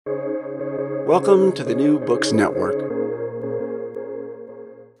Welcome to the New Books Network.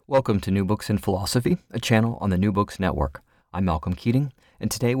 Welcome to New Books in Philosophy, a channel on the New Books Network. I'm Malcolm Keating, and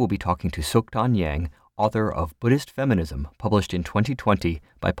today we'll be talking to Sokthan Yeng, author of Buddhist Feminism, published in 2020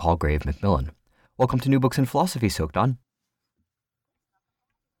 by Palgrave MacMillan. Welcome to New Books in Philosophy, Sokthan.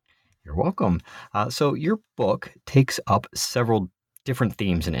 You're welcome. So your book takes up several different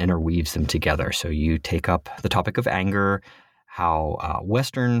themes and interweaves them together. So you take up the topic of anger, how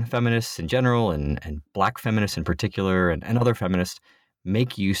Western feminists in general and Black feminists in particular and other feminists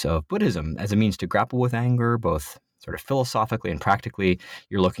make use of Buddhism as a means to grapple with anger, both sort of philosophically and practically.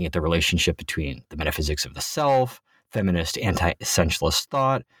 You're looking at the relationship between the metaphysics of the self, feminist anti-essentialist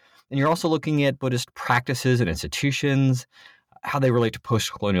thought, and you're also looking at Buddhist practices and institutions, how they relate to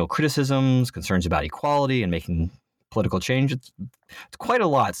post-colonial criticisms, concerns about equality and making political change. It's quite a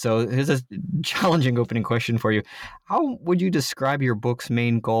lot. So here's a challenging opening question for you. How would you describe your book's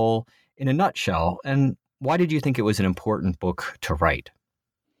main goal in a nutshell? And why did you think it was an important book to write?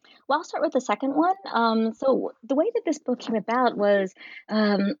 Well, I'll start with the second one. So the way that this book came about was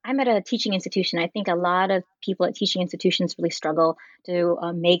I'm at a teaching institution. I think a lot of people at teaching institutions really struggle to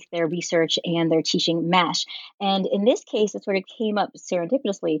make their research and their teaching mesh. And in this case, it sort of came up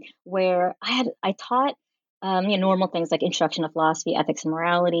serendipitously where I taught normal things like introduction to philosophy, ethics, and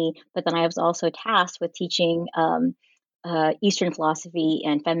morality, but then I was also tasked with teaching Eastern philosophy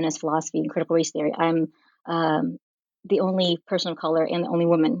and feminist philosophy and critical race theory. I'm the only person of color and the only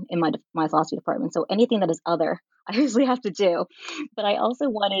woman in my philosophy department. So anything that is other, I usually have to do. But I also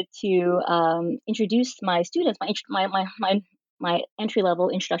wanted to introduce my students, my entry level,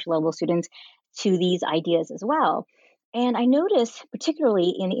 introduction level students to these ideas as well. And I noticed,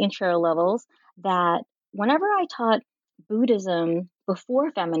 particularly in the intro levels, that whenever I taught Buddhism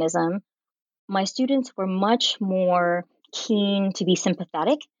before feminism, my students were much more keen to be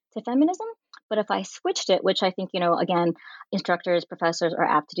sympathetic to feminism. But if I switched it, which I think, again, instructors, professors are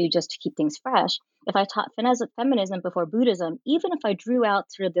apt to do just to keep things fresh. If I taught feminism before Buddhism, even if I drew out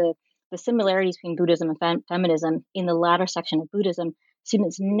sort of the similarities between Buddhism and feminism in the latter section of Buddhism,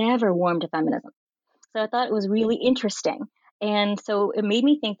 students never warmed to feminism. So I thought it was really interesting. And so it made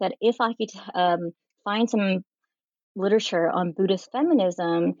me think that if I could find some literature on Buddhist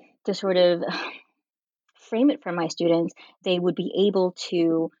feminism to sort of frame it for my students, they would be able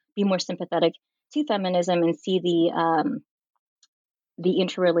to be more sympathetic to feminism and see the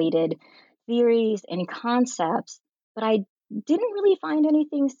interrelated theories and concepts. But I didn't really find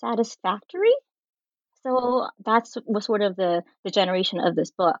anything satisfactory. So that's was sort of the generation of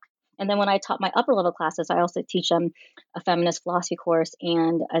this book. And then when I taught my upper level classes, I also teach them a feminist philosophy course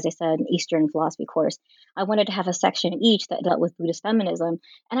and, as I said, an Eastern philosophy course. I wanted to have a section in each that dealt with Buddhist feminism.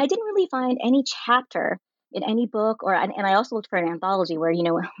 And I didn't really find any chapter in any book, and I also looked for an anthology where,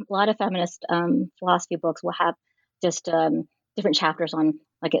 a lot of feminist philosophy books will have just different chapters on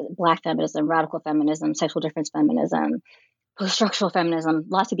like Black feminism, radical feminism, sexual difference feminism, post-structural feminism,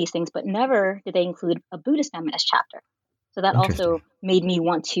 lots of these things, but never did they include a Buddhist feminist chapter. So that also made me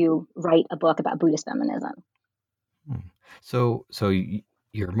want to write a book about Buddhist feminism. So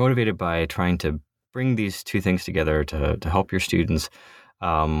you're motivated by trying to bring these two things together to help your students.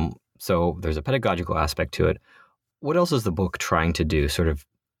 So there's a pedagogical aspect to it. What else is the book trying to do? Sort of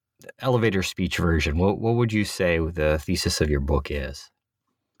elevator speech version. What would you say the thesis of your book is?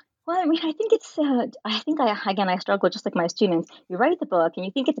 Well, I mean, I think I struggle just like my students. You write the book and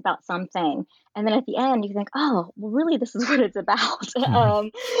you think it's about something. And then at the end, you think, oh, well, really, this is what it's about. I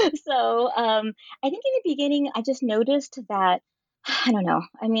think in the beginning, I just noticed that, I don't know.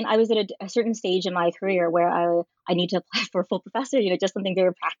 I mean, I was at a certain stage in my career where I need to apply for a full professor, just something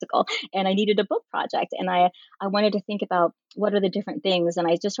very practical. And I needed a book project. And I wanted to think about what are the different things. And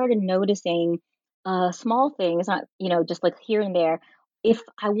I just started noticing small things, not, just like here and there. If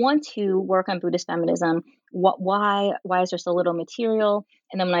I want to work on Buddhist feminism, why is there so little material?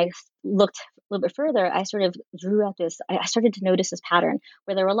 And then when I looked a little bit further, I sort of drew out I started to notice this pattern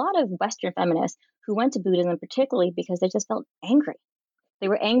where there were a lot of Western feminists who went to Buddhism particularly because they just felt angry. They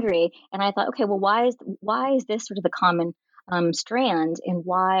were angry, and I thought, okay, well, why is this sort of the common strand, and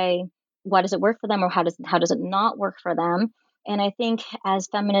why does it work for them, or how does it not work for them? And I think as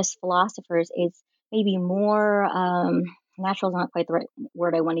feminist philosophers, it's maybe more natural is not quite the right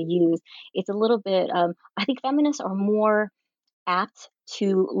word I want to use. It's a little bit, I think feminists are more apt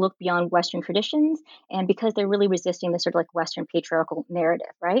to look beyond Western traditions, and because they're really resisting this sort of like Western patriarchal narrative,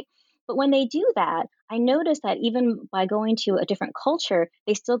 right? But when they do that, I notice that even by going to a different culture,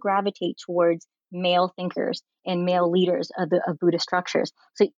 they still gravitate towards male thinkers and male leaders of Buddhist structures.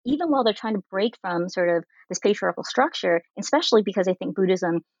 So even while they're trying to break from sort of this patriarchal structure, especially because I think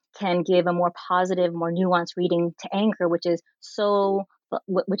Buddhism can give a more positive, more nuanced reading to anger, which is so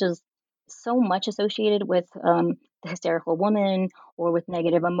much associated with the hysterical woman or with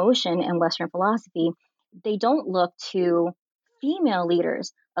negative emotion in Western philosophy, they don't look to female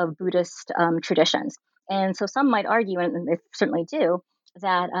leaders of Buddhist traditions. And so some might argue, and they certainly do,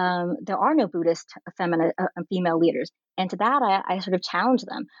 that there are no Buddhist female leaders. And to that, I sort of challenge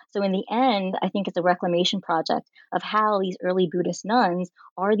them. So in the end, I think it's a reclamation project of how these early Buddhist nuns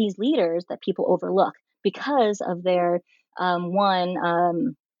are these leaders that people overlook because of their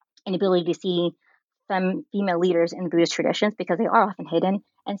inability to see female leaders in Buddhist traditions because they are often hidden.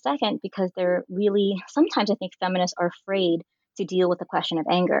 And second, because they're really, sometimes I think feminists are afraid to deal with the question of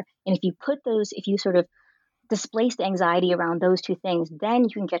anger. And if you sort of displace the anxiety around those two things, then you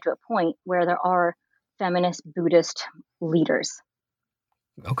can get to a point where there are feminist Buddhist leaders.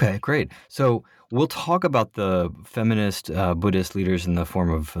 Okay, great. So we'll talk about the feminist Buddhist leaders in the form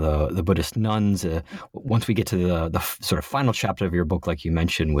of the Buddhist nuns once we get to the sort of final chapter of your book, like you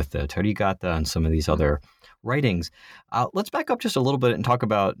mentioned, with the Therigatha and some of these other writings. Let's back up just a little bit and talk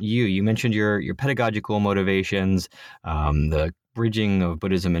about you. You mentioned your pedagogical motivations, the bridging of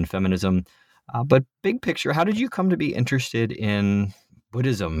Buddhism and feminism. But big picture, how did you come to be interested in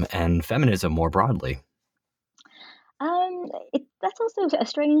Buddhism and feminism more broadly? That's also a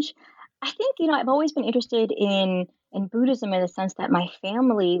strange. I think I've always been interested in Buddhism in the sense that my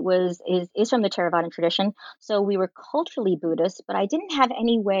family is from the Theravadan tradition, so we were culturally Buddhist, but I didn't have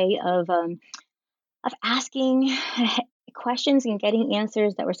any way of asking questions and getting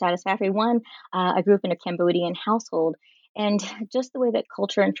answers that were satisfactory. One, I grew up in a Cambodian household, and just the way that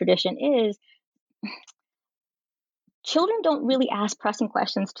culture and tradition is, children don't really ask pressing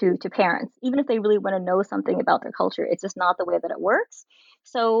questions to parents, even if they really want to know something about their culture. It's just not the way that it works.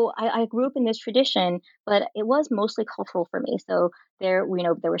 So I grew up in this tradition, but it was mostly cultural for me. So there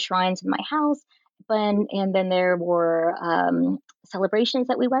were shrines in my house, and then there were celebrations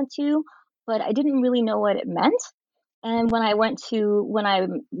that we went to, but I didn't really know what it meant. And when I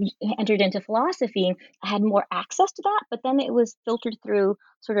entered into philosophy, I had more access to that, but then it was filtered through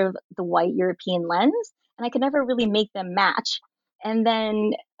sort of the white European lens, and I could never really make them match. And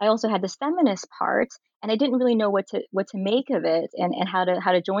then I also had this feminist part, and I didn't really know what to make of it and how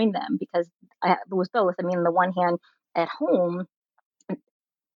to join them because it was both. I mean, on the one hand, at home,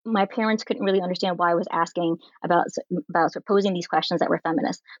 my parents couldn't really understand why I was asking about sort of posing these questions that were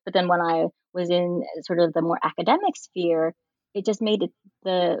feminist. But then when I was in sort of the more academic sphere, it just made it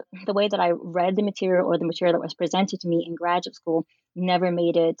the way that I read the material or the material that was presented to me in graduate school never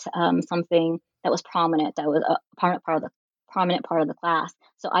made it something that was prominent. That was a prominent part of the class.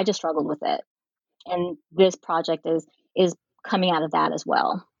 So I just struggled with it, and this project is coming out of that as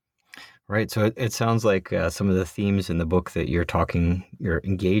well. Right. So it sounds like some of the themes in the book that you're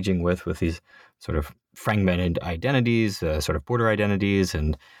engaging with these sort of fragmented identities, sort of border identities,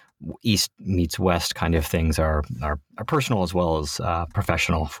 and East meets West kind of things are personal as well as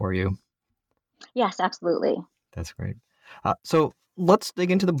professional for you. Yes, absolutely. That's great. So let's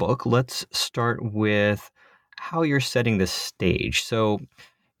dig into the book. Let's start with how you're setting the stage. So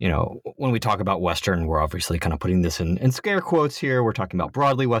when we talk about Western, we're obviously kind of putting this in scare quotes here. We're talking about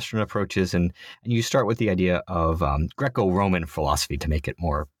broadly Western approaches, and you start with the idea of Greco-Roman philosophy to make it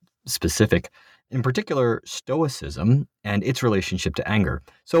more specific, in particular Stoicism and its relationship to anger.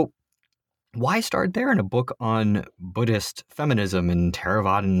 So why start there in a book on Buddhist feminism and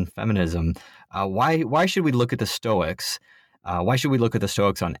Theravadan feminism? Why should we look at the Stoics? Why should we look at the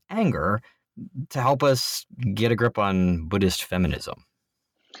Stoics on anger to help us get a grip on Buddhist feminism?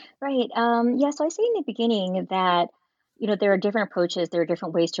 Right. Yeah. So I say in the beginning that there are different approaches, there are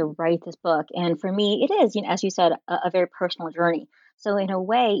different ways to write this book, and for me, it is, as you said, a very personal journey. So in a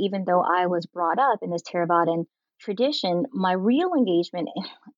way, even though I was brought up in this Theravadan tradition, my real engagement,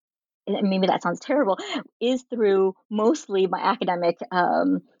 and maybe that sounds terrible, is through mostly my academic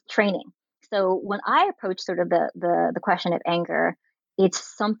training. So when I approach sort of the question of anger,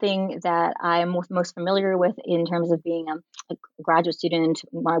 it's something that I'm most familiar with in terms of being a graduate student.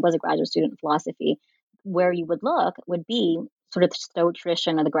 When I was a graduate student in philosophy, where you would look would be sort of the Stoic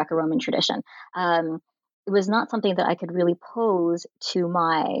tradition or the Greco-Roman tradition. It was not something that I could really pose to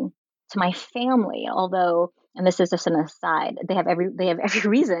my family, although, and this is just an aside, they have every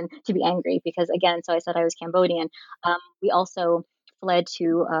reason to be angry because, again, so I said I was Cambodian. We also fled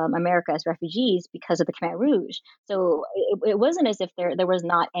to America as refugees because of the Khmer Rouge. So it wasn't as if there was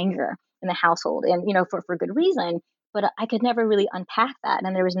not anger in the household, and for good reason. but I could never really unpack that,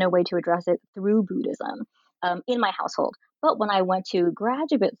 and there was no way to address it through Buddhism in my household. But when I went to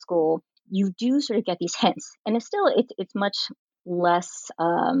graduate school, you do sort of get these hints, and it's much less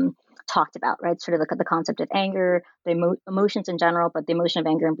talked about, right? Sort of the concept of anger, the emotions in general, but the emotion of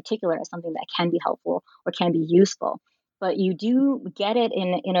anger in particular is something that can be helpful or can be useful. But you do get it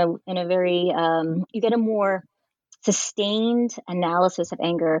in a very you get a more sustained analysis of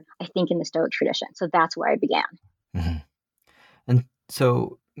anger, I think, in the Stoic tradition. So that's where I began. Mm-hmm. And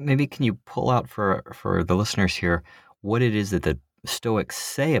so maybe can you pull out for the listeners here what it is that the Stoics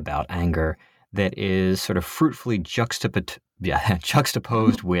say about anger that is sort of fruitfully juxtaposed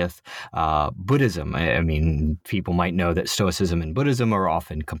with Buddhism? I mean, people might know that Stoicism and Buddhism are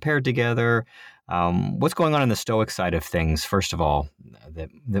often compared together. What's going on the Stoic side of things, first of all, that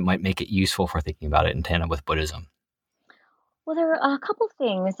might make it useful for thinking about it in tandem with Buddhism? Well, there are a couple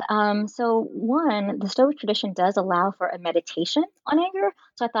things. So, one, the Stoic tradition does allow for a meditation on anger.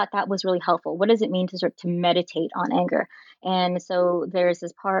 So, I thought that was really helpful. What does it mean to meditate on anger? And so, there's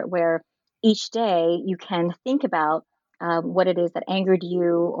this part where each day you can think about what it is that angered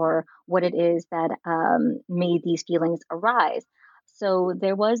you or what it is that made these feelings arise. So,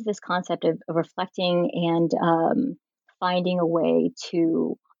 there was this concept of reflecting and finding a way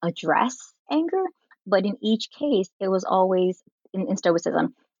to address anger, but in each case, it was always in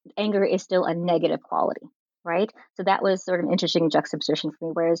Stoicism, anger is still a negative quality, right? So that was sort of an interesting juxtaposition for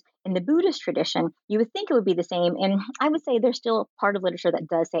me. Whereas in the Buddhist tradition, you would think it would be the same. And I would say there's still part of literature that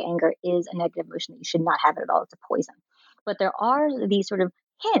does say anger is a negative emotion, that you should not have it at all. It's a poison. But there are these sort of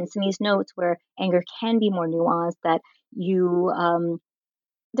hints and these notes where anger can be more nuanced, that you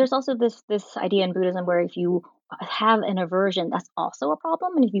there's also this idea in Buddhism where if you have an aversion, that's also a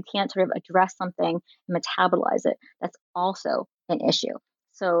problem, and if you can't sort of address something and metabolize it, that's also an issue.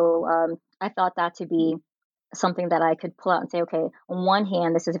 So I thought that to be something that I could pull out and say, okay, on one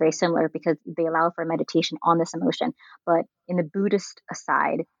hand, this is very similar because they allow for meditation on this emotion, but in the Buddhist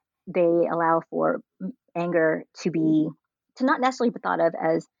side, they allow for anger to not necessarily be thought of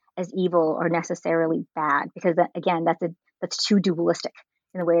as evil or necessarily bad, because that, again, that's too dualistic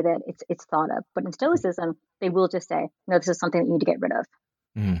in the way that it's thought of. But in Stoicism, they will just say, no, this is something that you need to get rid of.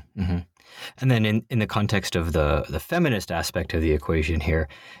 Mm-hmm. And then in the context of the feminist aspect of the equation here,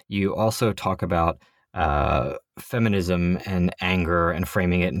 you also talk about feminism and anger and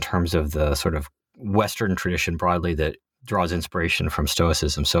framing it in terms of the sort of Western tradition broadly that draws inspiration from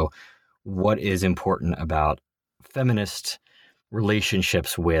Stoicism. So what is important about feminist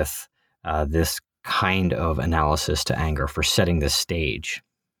relationships with this kind of analysis to anger for setting the stage?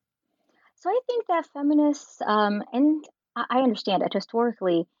 So I think that feminists, and I understand it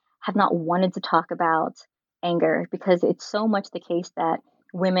historically, have not wanted to talk about anger because it's so much the case that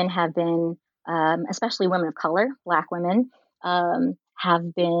women have been, especially women of color, Black women,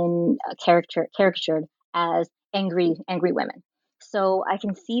 have been caricatured as angry women. So I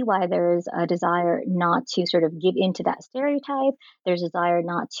can see why there's a desire not to sort of give into that stereotype. There's a desire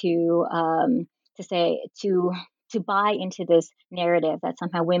not to say to buy into this narrative that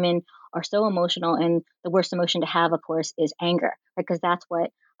somehow women are so emotional, and the worst emotion to have, of course, is anger, because that's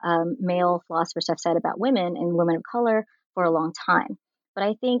what male philosophers have said about women and women of color for a long time. But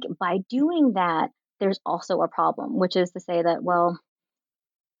I think by doing that, there's also a problem, which is to say that, well,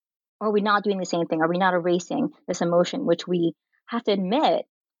 are we not doing the same thing? Are we not erasing this emotion, which we have to admit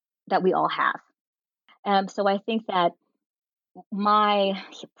that we all have? So I think that my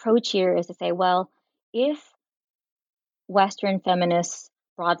approach here is to say, well, if Western feminists,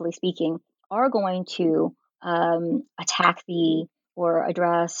 broadly speaking, are going to attack or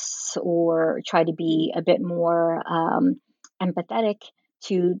address or try to be a bit more empathetic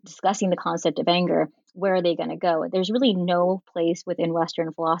to discussing the concept of anger, where are they going to go? There's really no place within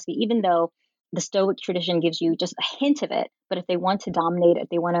Western philosophy, even though the Stoic tradition gives you just a hint of it. But if they want to dominate it,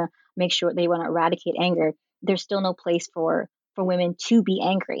 they want to make sure they want to eradicate anger, there's still no place for women to be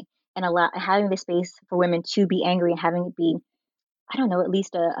angry, and having the space for women to be angry and having it be, I don't know, at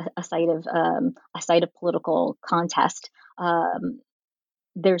least a site of political contest.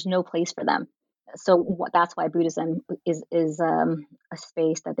 There's no place for them. So that's why Buddhism is a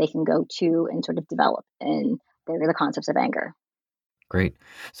space that they can go to and sort of develop in the concepts of anger. Great.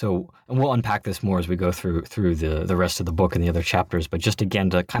 So, and we'll unpack this more as we go through the rest of the book and the other chapters. But just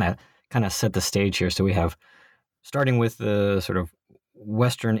again to kind of set the stage here. So we have, starting with the sort of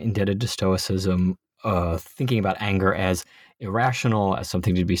Western indebted to Stoicism, thinking about anger as irrational, as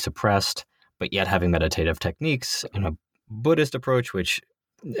something to be suppressed, but yet having meditative techniques, and a Buddhist approach which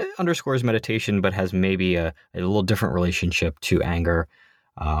underscores meditation but has maybe a little different relationship to anger.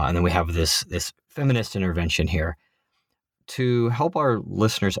 And then we have this feminist intervention here. to help our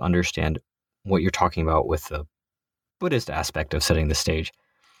listeners understand what you're talking about with the Buddhist aspect of setting the stage,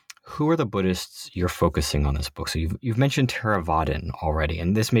 who are the Buddhists you're focusing on this book? So you've mentioned Theravadan already,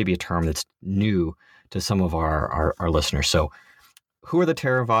 and this may be a term that's new to some of our listeners. So who are the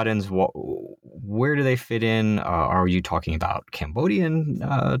Theravadins? Where do they fit in? Are you talking about Cambodian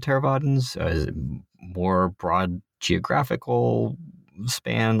Theravadins? Is it more broad geographical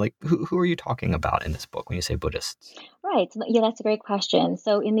span? Like, who are you talking about in this book when you say Buddhists? Right. Yeah, that's a great question.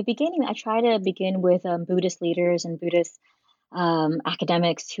 So in the beginning, I try to begin with Buddhist leaders and Buddhist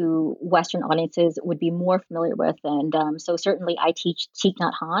academics who Western audiences would be more familiar with. And so certainly I teach Thich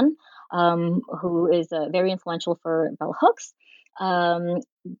Nhat Hanh, who is very influential for bell hooks.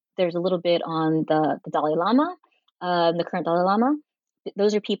 There's a little bit on the Dalai Lama, the current Dalai Lama.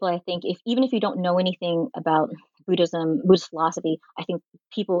 Those are people I think, even if you don't know anything about Buddhism, Buddhist philosophy, I think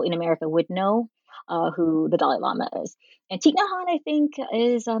people in America would know who the Dalai Lama is. And Thich Nhat Hanh, I think,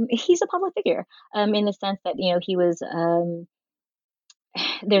 is he's a public figure in the sense that he was.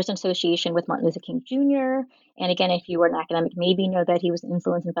 There's an association with Martin Luther King Jr. And again, if you were an academic, maybe know that he was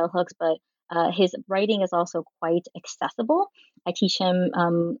influenced in bell hooks, but his writing is also quite accessible. I teach him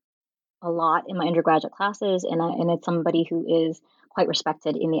a lot in my undergraduate classes, and it's somebody who is quite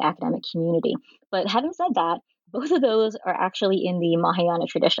respected in the academic community. But having said that, both of those are actually in the Mahayana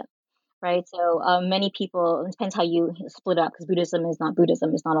tradition, right? So many people, it depends how you split up, because Buddhism is not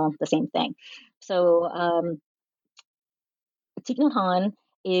all the same thing. So Thich Nhat Hanh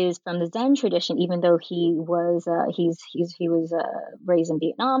is from the Zen tradition, even though he was raised in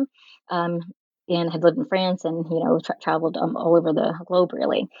Vietnam and had lived in France and traveled all over the globe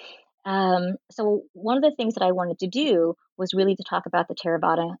really. So one of the things that I wanted to do was really to talk about the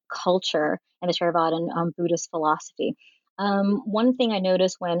Theravada culture and the Theravadan Buddhist philosophy. One thing I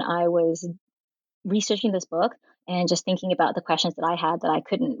noticed when I was researching this book and just thinking about the questions that I had that I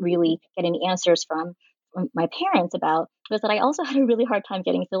couldn't really get any answers from my parents about was that I also had a really hard time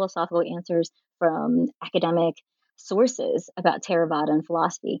getting philosophical answers from academic sources about Theravadan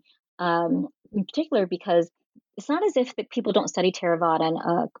philosophy, in particular because it's not as if that people don't study Theravadan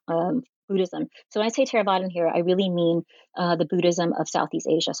Buddhism. So when I say Theravadan here, I really mean the Buddhism of Southeast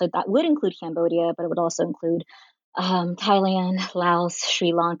Asia. So that would include Cambodia, but it would also include Thailand, Laos,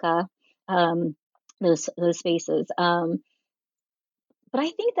 Sri Lanka, those spaces. But I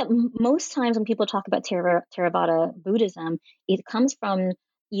think that most times when people talk about Theravada Buddhism, it comes from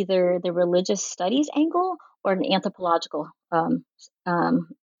either the religious studies angle or an anthropological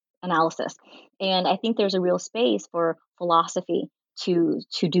analysis. And I think there's a real space for philosophy to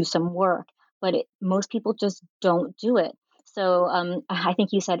do some work, but most people just don't do it. So I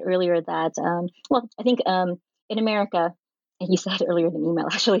think you said earlier that, I think in America, and you said earlier in the email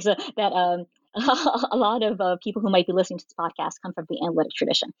actually, so that a lot of people who might be listening to this podcast come from the analytic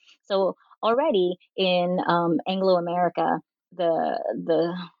tradition. So already in Anglo-America,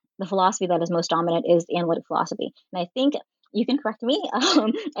 the philosophy that is most dominant is the analytic philosophy. And I think you can correct me.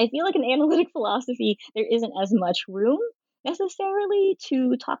 I feel like in analytic philosophy, there isn't as much room necessarily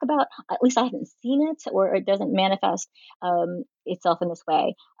to talk about. At least I haven't seen it, or it doesn't manifest itself in this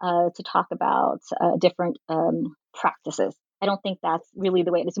way to talk about different practices. I don't think that's really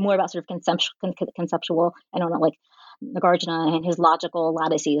the way. It's more about sort of conceptual. I don't know, like Nagarjuna and his logical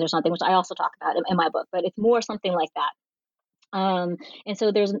lattices or something, which I also talk about in my book. But it's more something like that. And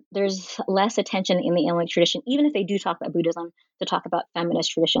so there's less attention in the analytic tradition, even if they do talk about Buddhism, to talk about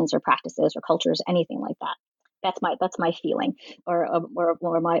feminist traditions or practices or cultures, anything like that. That's my feeling, or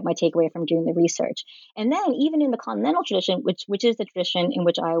my takeaway from doing the research. And then even in the continental tradition, which is the tradition in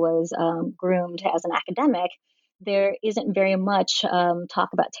which I was groomed as an academic, there isn't very much talk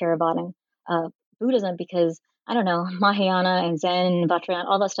about Theravadan Buddhism because I don't know, Mahayana and Zen, Vajrayana,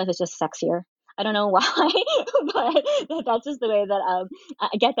 all that stuff is just sexier. I don't know why, but that's just the way that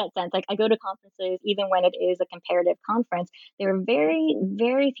I get that sense. Like I go to conferences, even when it is a comparative conference, there are very,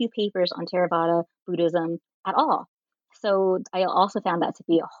 very few papers on Theravada Buddhism at all. So I also found that to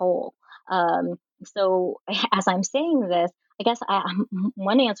be a hole. So as I'm saying this, I guess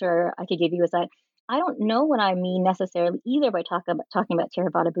one answer I could give you is that I don't know what I mean necessarily either by talking about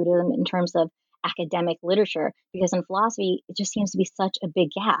Theravada Buddhism in terms of academic literature, because in philosophy, it just seems to be such a big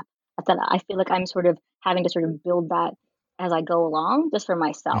gap that I feel like I'm sort of having to sort of build that as I go along just for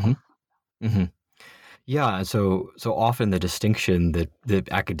myself. Mm-hmm. Mm-hmm. Yeah, so often the distinction that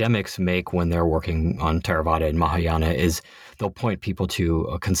academics make when they're working on Theravada and Mahayana is they'll point people to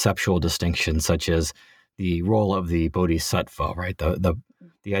a conceptual distinction, such as the role of the bodhisattva, right?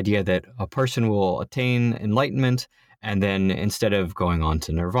 The idea that a person will attain enlightenment, and then instead of going on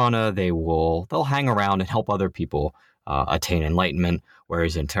to nirvana, they'll hang around and help other people attain enlightenment,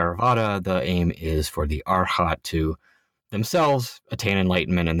 whereas in Theravada, the aim is for the arhat to themselves attain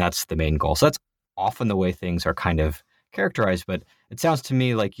enlightenment, and that's the main goal. So that's often the way things are kind of characterized, but it sounds to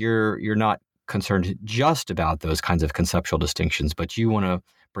me like you're not concerned just about those kinds of conceptual distinctions, but you want to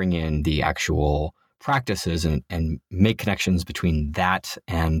bring in the actual practices and make connections between that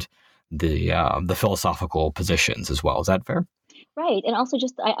and the philosophical positions as well. Is that fair? Right, and also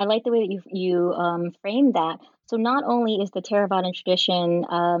just I like the way that you framed that. So not only is the Theravadan tradition,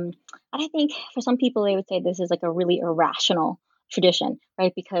 I think for some people they would say this is like a really irrational tradition,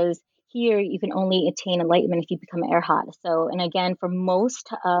 right? Because here you can only attain enlightenment if you become arhat. So, and again, for most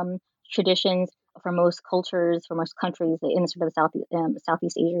traditions, for most cultures, for most countries in sort of the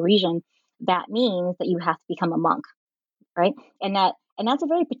Southeast Asia region, that means that you have to become a monk, right? And that's a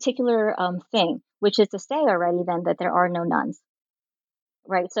very particular thing, which is to say already then that there are no nuns,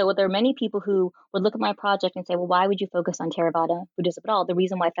 right? So there are many people who would look at my project and say, well, why would you focus on Theravada Buddhism at all? The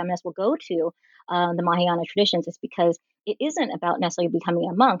reason why feminists will go to the Mahayana traditions is because it isn't about necessarily becoming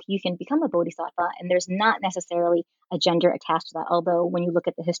a monk. You can become a bodhisattva, and there's not necessarily a gender attached to that. Although when you look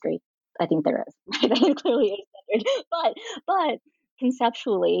at the history, I think there is. Right? There clearly is gendered. But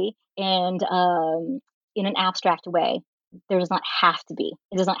conceptually and in an abstract way, there does not have to be.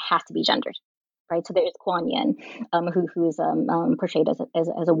 It does not have to be gendered, right? So there's Kuan Yin, who is portrayed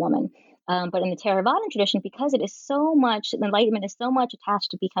as a woman. But in the Theravadan tradition, because it is so much, enlightenment is so much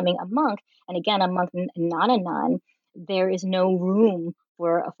attached to becoming a monk, and again, a monk, not a nun, there is no room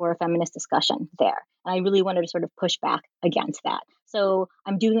for a feminist discussion there. And I really wanted to sort of push back against that. So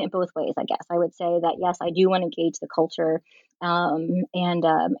I'm doing it both ways, I guess. I would say that, yes, I do want to engage the culture. And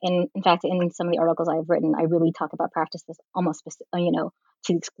in fact, in some of the articles I've written, I really talk about practices almost,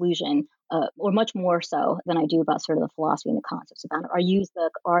 to exclusion, or much more so than I do about sort of the philosophy and the concepts about it. Or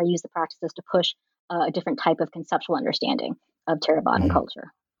I use the practices to push a different type of conceptual understanding of Theravadan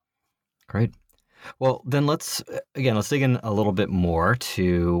culture. Great. Well, then let's dig in a little bit more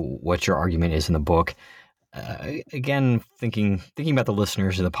to what your argument is in the book. Again, thinking about the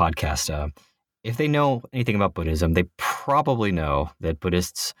listeners of the podcast, if they know anything about Buddhism, they probably know that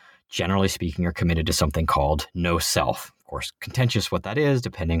Buddhists, generally speaking, are committed to something called no self. Of course, contentious what that is,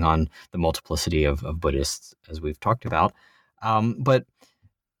 depending on the multiplicity of Buddhists, as we've talked about. But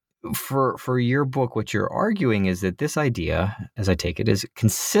for your book, what you're arguing is that this idea, as I take it, is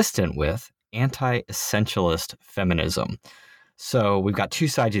consistent with anti-essentialist feminism. So we've got two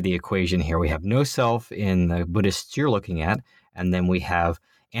sides of the equation here. We have no self in the Buddhists you're looking at, and then we have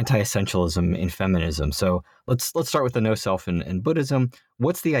anti-essentialism in feminism. So let's start with the no self in Buddhism.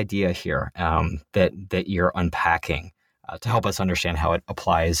 What's the idea here that you're unpacking to help us understand how it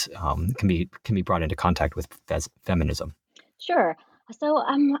applies, can be brought into contact with feminism? Sure. So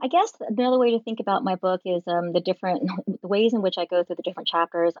I guess another way to think about my book is the ways in which I go through the different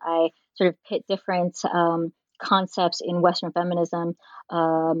chapters. I sort of pit different concepts in Western feminism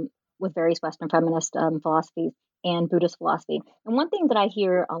with various Western feminist philosophies and Buddhist philosophy. And one thing that I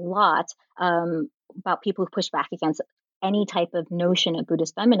hear a lot about people who push back against any type of notion of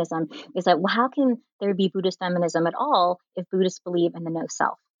Buddhist feminism is that, well, how can there be Buddhist feminism at all if Buddhists believe in the no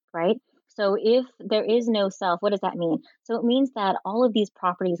self, right? So if there is no self, what does that mean? So it means that all of these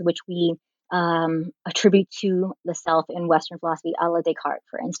properties which we attribute to the self in Western philosophy, a la Descartes,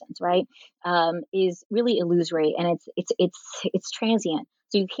 for instance, right, is really illusory, and it's transient.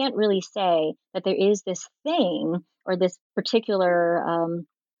 So you can't really say that there is this thing or this particular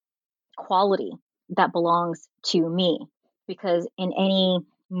quality that belongs to me, because in any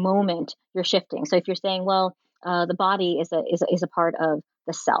moment you're shifting. So if you're saying, well, the body is a part of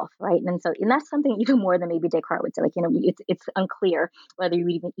the self, right? And that's something even more than maybe Descartes would say. Like, it's unclear whether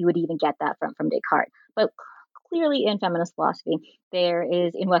you would even get that from Descartes. But clearly in feminist philosophy,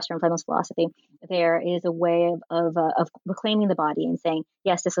 in Western feminist philosophy, there is a way of reclaiming the body and saying,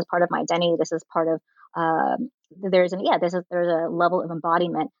 yes, this is part of my identity. This is part of there's a level of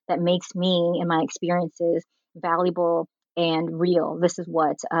embodiment that makes me and my experiences valuable and real. This is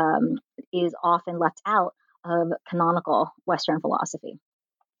what is often left out of canonical Western philosophy.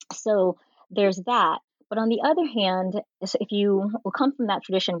 So there's that. But on the other hand, if you will come from that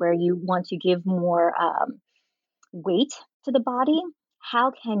tradition where you want to give more weight to the body,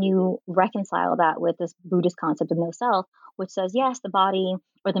 how can you reconcile that with this Buddhist concept of no self, which says, yes, the body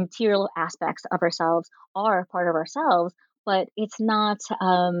or the material aspects of ourselves are part of ourselves, but it's not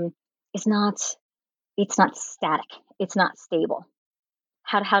static, it's not stable.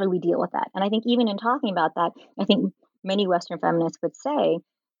 How do we deal with that? And I think even in talking about that, I think many Western feminists would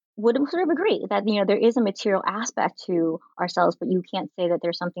sort of agree that there is a material aspect to ourselves, but you can't say that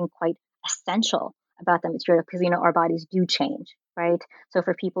there's something quite essential about the material because, our bodies do change, right? So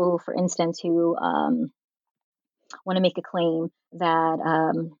for people, for instance, who want to make a claim that,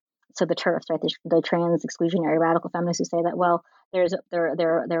 so the TERFs, right, the trans exclusionary radical feminists who say that, well, there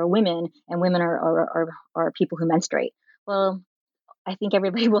are women, and women are people who menstruate. Well, I think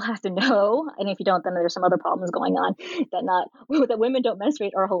everybody will have to know, and if you don't, then there's some other problems going on that women don't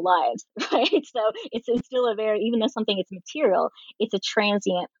menstruate our whole lives, right? So it's still even though something is material, it's a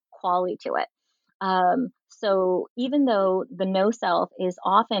transient quality to it. So even though the no self is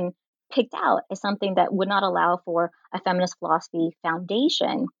often picked out as something that would not allow for a feminist philosophy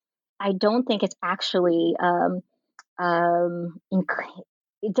foundation, I don't think it's actually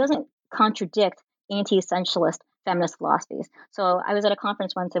it doesn't contradict anti-essentialist feminist philosophies. So I was at a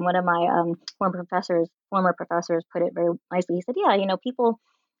conference once, and one of my former professors, put it very nicely. He said, "Yeah, people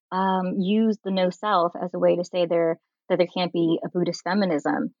use the no self as a way to say that there can't be a Buddhist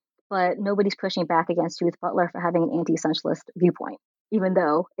feminism, but nobody's pushing back against Judith Butler for having an anti-essentialist viewpoint, even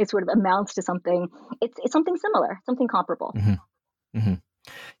though it sort of amounts to something. It's something similar, something comparable." Mm-hmm. Mm-hmm.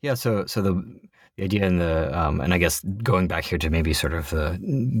 Yeah, so the idea in and I guess going back here to maybe sort of the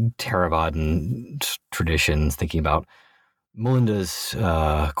Theravadan traditions, thinking about Melinda's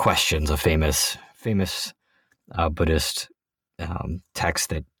questions, a famous Buddhist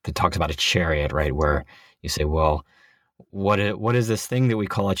text that talks about a chariot, right? Where you say, well, what is this thing that we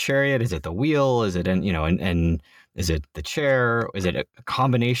call a chariot? Is it the wheel? Is it and is it the chair? Is it a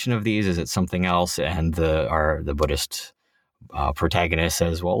combination of these? Is it something else? And the Buddhist protagonist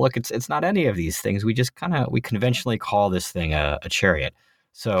says, well, look, it's not any of these things. We just we conventionally call this thing a chariot.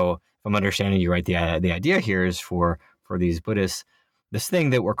 So if I'm understanding you right, the idea here is for these Buddhists, this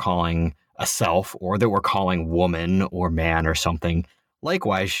thing that we're calling a self, or that we're calling woman or man or something,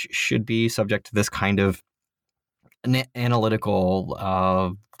 likewise should be subject to this kind of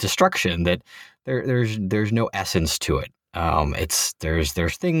analytical destruction, that there's no essence to it.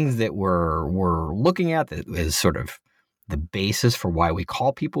 There's things that we're looking at that is sort of the basis for why we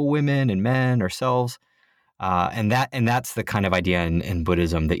call people women and men ourselves, and that's the kind of idea in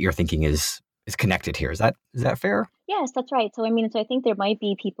Buddhism that you're thinking is connected here. Is that fair? Yes, that's right. So I think there might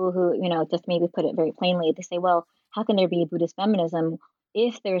be people who, just maybe put it very plainly. They say, well, how can there be a Buddhist feminism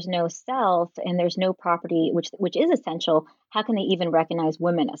if there's no self and there's no property, which is essential? How can they even recognize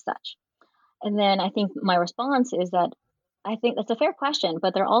women as such? And then I think my response is that I think that's a fair question,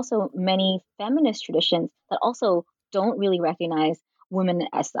 but there are also many feminist traditions that also don't really recognize women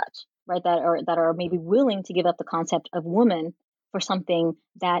as such, right? That are maybe willing to give up the concept of woman for something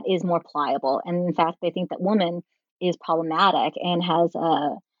that is more pliable. And in fact, they think that woman is problematic and has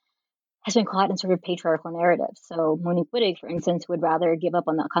been caught in sort of patriarchal narratives. So Monique Wittig, for instance, would rather give up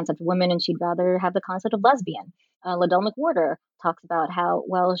on the concept of women, and she'd rather have the concept of lesbian. Liddell McWhorter talks about how,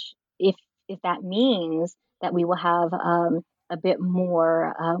 well, if that means that we will have a bit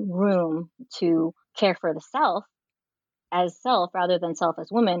more room to care for the self as self rather than self as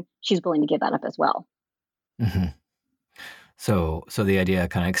woman, she's willing to give that up as well. Mm-hmm. So the idea,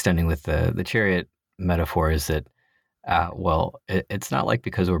 kind of extending with the chariot metaphor, is that it's not like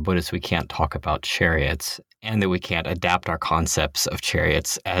because we're Buddhists we can't talk about chariots, and that we can't adapt our concepts of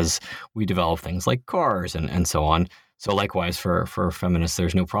chariots as we develop things like cars and so on. So likewise for feminists,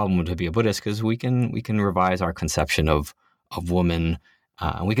 there's no problem to be a Buddhist, because we can revise our conception of woman,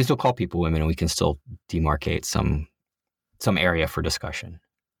 and we can still call people women, and we can still demarcate some area for discussion.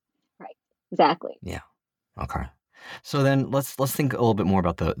 Right. Exactly. Yeah. Okay. So then let's think a little bit more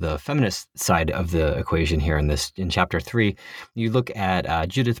about the feminist side of the equation here in chapter 3. You look at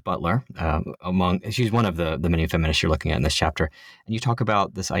Judith Butler, she's one of the many feminists you're looking at in this chapter, and you talk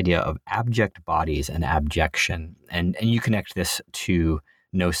about this idea of abject bodies and abjection, and you connect this to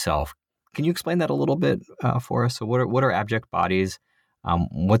no self. Can you explain that a little bit for us? So what are abject bodies?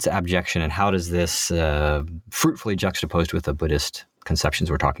 What's abjection, and how does this fruitfully juxtaposed with the Buddhist conceptions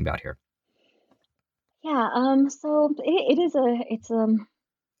we're talking about here? Yeah. So it's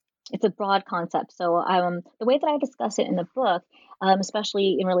a broad concept. So the way that I discuss it in the book,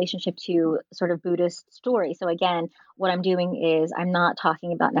 especially in relationship to sort of Buddhist stories. So again, what I'm doing is I'm not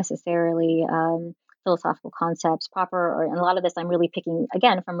talking about necessarily philosophical concepts proper, and a lot of this I'm really picking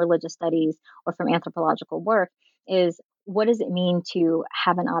again from religious studies or from anthropological work. Is what does it mean to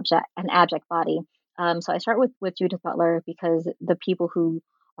have an abject body? So I start with Judith Butler, because the people who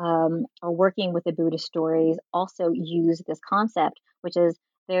are working with the Buddhist stories also use this concept, which is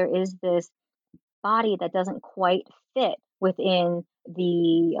there is this body that doesn't quite fit within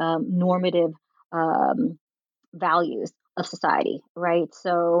the normative values of society, right?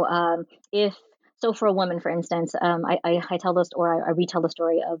 So if So for a woman, for instance, I tell this, or I retell the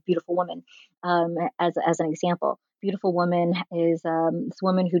story of Beautiful Woman as an example. Beautiful Woman is this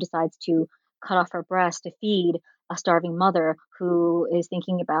woman who decides to cut off her breast to feed a starving mother who is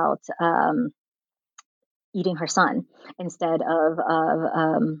thinking about eating her son instead of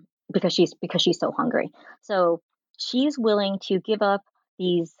because she's so hungry. So she's willing to give up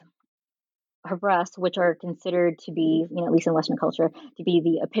these her breasts, which are considered to be, at least in Western culture, to be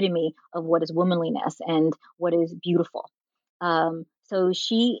the epitome of what is womanliness and what is beautiful. So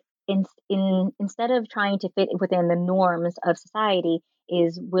she, instead of trying to fit within the norms of society,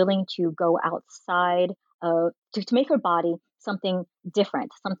 is willing to go outside to make her body something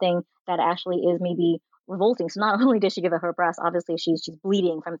different, something that actually is maybe revolting. So not only does she give up her breast, obviously she's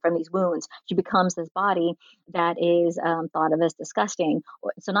bleeding from these wounds. She becomes this body that is thought of as disgusting.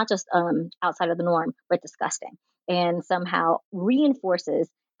 So not just outside of the norm, but disgusting, and somehow reinforces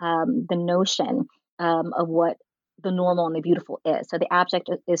the notion of what the normal and the beautiful is. So the abject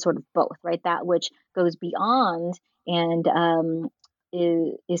is sort of both, right? That which goes beyond and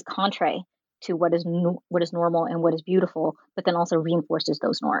is contrary to what is normal and what is beautiful, but then also reinforces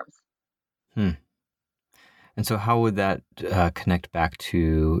those norms. Hmm. And so how would that connect back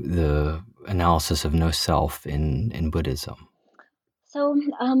to the analysis of no self in Buddhism? So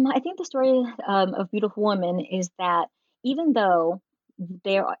I think the story of Beautiful Woman is that even though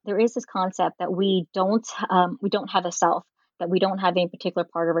there is this concept that we don't have a self, that we don't have any particular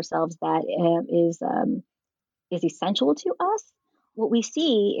part of ourselves that is essential to us, what we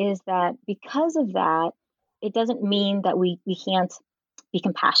see is that because of that, it doesn't mean that we can't be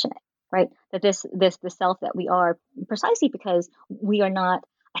compassionate, right? That the self that we are, precisely because we are not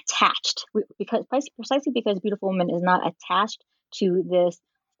attached, because precisely because Beautiful Woman is not attached to this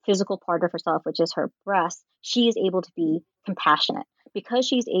physical part of herself, which is her breast, she is able to be compassionate because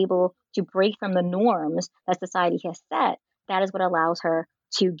she's able to break from the norms that society has set. That is what allows her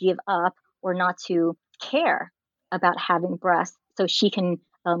to give up or not to care about having breasts so she can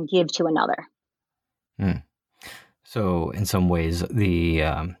give to another. Hmm. So in some ways, the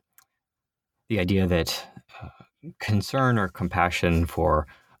idea that concern or compassion for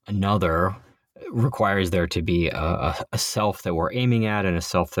another requires there to be a self that we're aiming at and a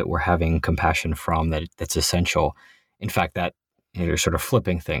self that we're having compassion from that's essential. In fact, that you're sort of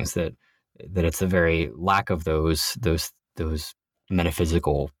flipping things that it's the very lack of those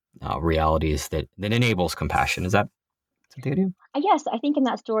metaphysical realities that enables compassion. Is that the idea? Yes, I think in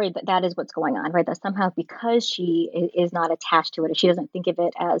that story that is what's going on, right? That somehow because she is not attached to it, she doesn't think of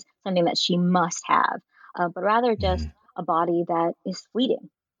it as something that she must have, but rather just Mhm. a body that is fleeting,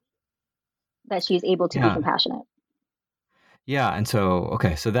 that she's able to be Yeah. compassionate. Yeah, and so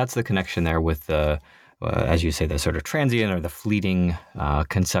so that's the connection there with the, as you say, the sort of transient or the fleeting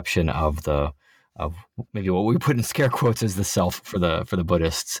conception of maybe what we put in scare quotes as the self for the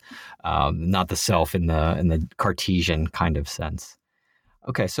Buddhists, not the self in the Cartesian kind of sense.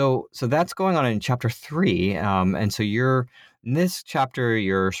 Okay, so that's going on in chapter 3, and so you're in this chapter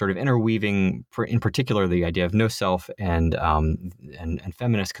you're sort of interweaving, in particular, the idea of no self and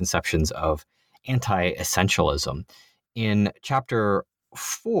feminist conceptions of anti-essentialism. In chapter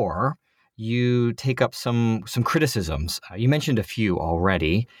 4, you take up some criticisms. You mentioned a few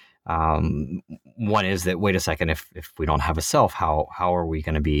already. One is that, wait a second, if we don't have a self, how are we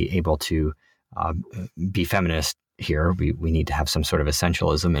going to be able to uh, be feminist here? We need to have some sort of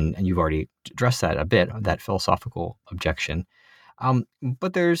essentialism, and you've already addressed that a bit, that philosophical objection.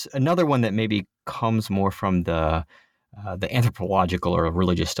 But there's another one that maybe comes more from the anthropological or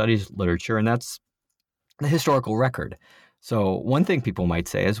religious studies literature, and that's the historical record. So one thing people might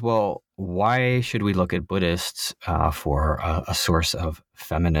say is, well, why should we look at Buddhists for a source of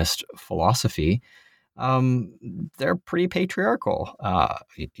feminist philosophy? They're pretty patriarchal.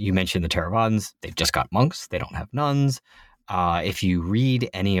 You mentioned the Theravadins. They've just got monks. They don't have nuns. If you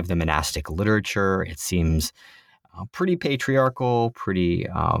read any of the monastic literature, it seems pretty patriarchal, pretty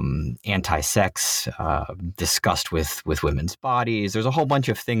anti-sex, disgust with women's bodies. There's a whole bunch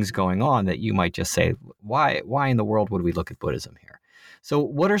of things going on that you might just say, why in the world would we look at Buddhism here? So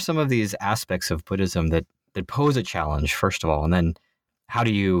what are some of these aspects of Buddhism that pose a challenge, first of all, and then how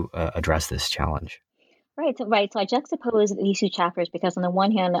do you address this challenge? Right. So I juxtapose these two chapters because on the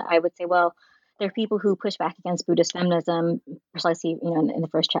one hand, I would say, well, there are people who push back against Buddhist feminism precisely, in the in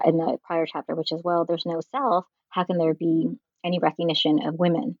the prior chapter, which is, well, there's no self. How can there be any recognition of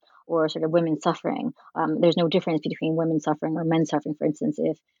women or sort of women suffering? There's no difference between women suffering or men suffering, for instance,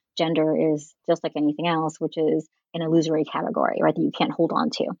 if gender is just like anything else, which is an illusory category, right, that you can't hold on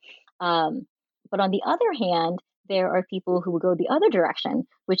to. But on the other hand, there are people who will go the other direction,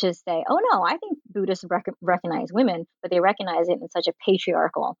 which is say, oh no, I think Buddhists recognize women, but they recognize it in such a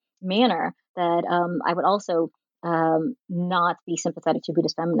patriarchal manner that I would also not be sympathetic to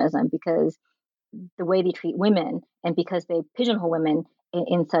Buddhist feminism, because the way they treat women and because they pigeonhole women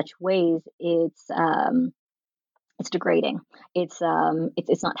in such ways, it's degrading. It's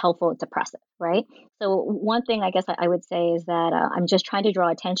not helpful. It's oppressive, right? So one thing I guess I would say is that I'm just trying to draw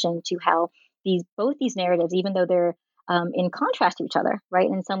attention to how both these narratives, even though they're in contrast to each other, right?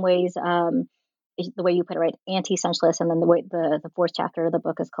 In some ways, the way you put it, right, anti-essentialist, and then the way the fourth chapter of the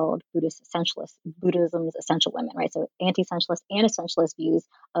book is called Buddhism's Essential Women, right? So anti-essentialist and essentialist views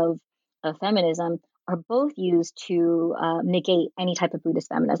of feminism are both used to negate any type of Buddhist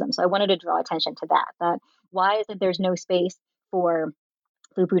feminism. So I wanted to draw attention to that why is it there's no space for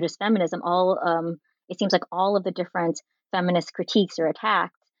Buddhist feminism? It seems like all of the different feminist critiques or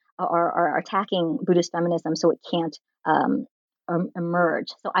attacks are attacking Buddhist feminism, so it can't emerge.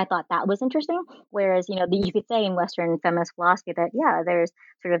 So I thought that was interesting. Whereas, you could say in Western feminist philosophy that, yeah, there's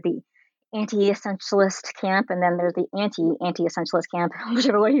sort of the anti-essentialist camp, and then there's the anti-essentialist camp,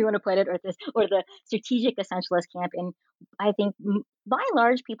 whichever way you want to put it, or the strategic essentialist camp. And I think by and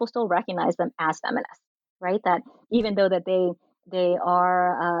large, people still recognize them as feminists, right? That even though that they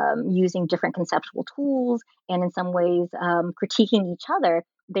are using different conceptual tools and in some ways critiquing each other,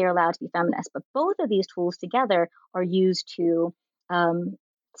 they're allowed to be feminists. But both of these tools together are used to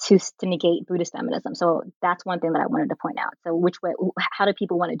negate Buddhist feminism. So that's one thing that I wanted to point out. So how do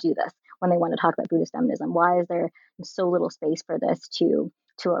people want to do this when they want to talk about Buddhist feminism? Why is there so little space for this to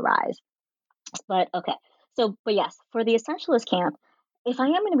arise? But okay. But yes, for the essentialist camp, if I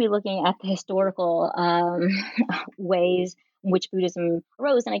am going to be looking at the historical ways in which Buddhism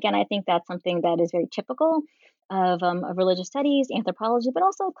arose, and again, I think that's something that is very typical of religious studies, anthropology, but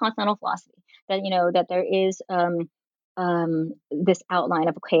also continental philosophy. That there is this outline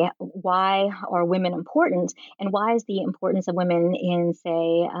of, okay, why are women important, and why is the importance of women in,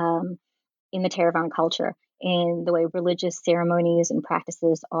 say, in the Theravada culture, in the way religious ceremonies and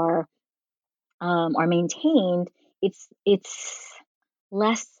practices are maintained, it's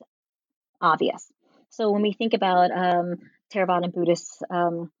less obvious. So when we think about Theravada and Buddhist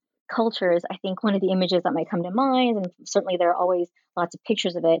cultures, I think one of the images that might come to mind, and certainly there are always lots of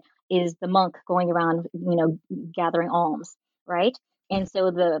pictures of it, is the monk going around, gathering alms, right? And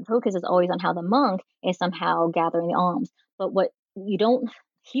so the focus is always on how the monk is somehow gathering the alms. But what you don't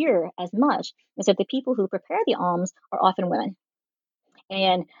hear as much is that the people who prepare the alms are often women.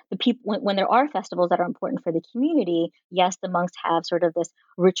 And the people, when there are festivals that are important for the community, yes, the monks have sort of this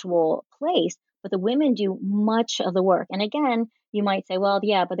ritual place, but the women do much of the work. And again, you might say, well,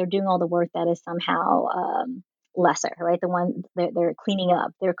 yeah, but they're doing all the work that is somehow lesser, right? The one they're cleaning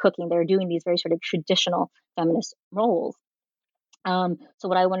up, they're cooking, they're doing these very sort of traditional feminist roles. So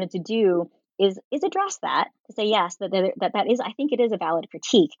what I wanted to do is address that, to say yes, that is, I think it is a valid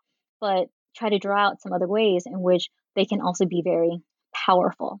critique, but try to draw out some other ways in which they can also be very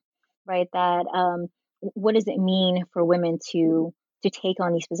powerful, right? That what does it mean for women to take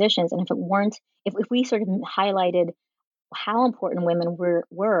on these positions? And if we sort of highlighted how important women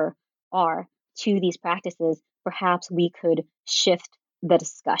are to these practices, perhaps we could shift the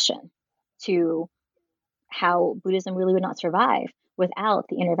discussion to how Buddhism really would not survive without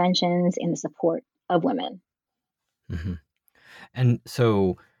the interventions and the support of women. Mm-hmm. And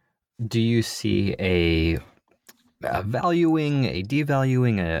so, do you see a valuing, a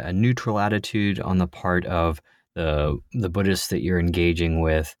devaluing, a neutral attitude on the part of the Buddhists that you're engaging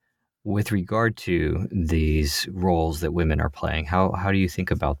with regard to these roles that women are playing? How do you think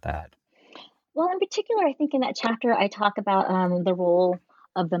about that? Well, in particular, I think in that chapter I talk about the role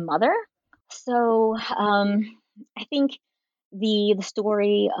of the mother. So I think the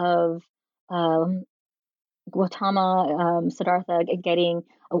story of Gautama, Siddhartha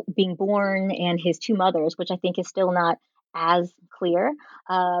being born, and his two mothers, which I think is still not as clear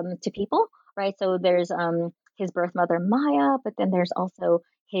to people, right? So there's his birth mother Maya, but then there's also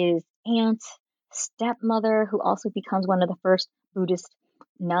his aunt, stepmother, who also becomes one of the first Buddhist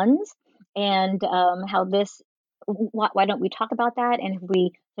nuns, and how this. Why don't we talk about that? And if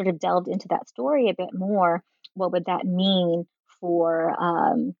we sort of delved into that story a bit more, what would that mean for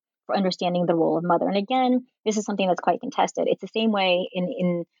understanding the role of mother? And again, this is something that's quite contested. It's the same way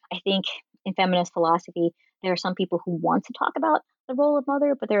in I think in feminist philosophy, there are some people who want to talk about the role of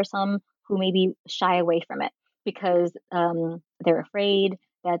mother, but there are some who maybe shy away from it because they're afraid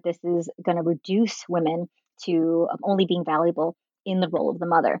that this is going to reduce women to only being valuable in the role of the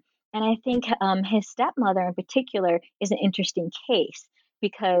mother. And I think his stepmother in particular is an interesting case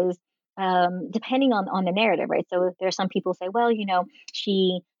because depending on the narrative, right? So there's some people say, well,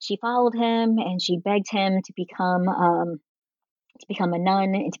 she followed him and she begged him to become a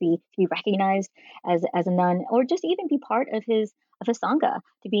nun and to be recognized as a nun, or just even be part of his sangha,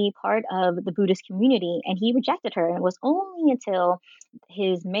 to be part of the Buddhist community. And he rejected her. And it was only until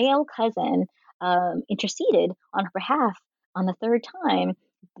his male cousin interceded on her behalf on the third time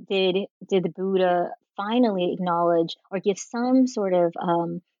did the Buddha finally acknowledge or give some sort of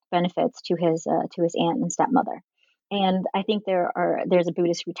benefits to his aunt and stepmother. And I think there's a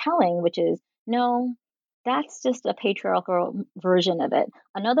Buddhist retelling, which is no, that's just a patriarchal version of it.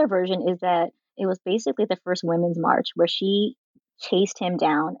 Another version is that it was basically the first women's march where she chased him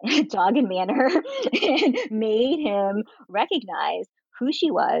down in a dogged manner and made him recognize who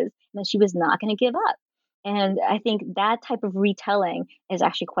she was and that she was not going to give up. And I think that type of retelling is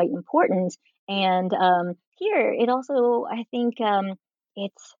actually quite important. And here, it also, I think,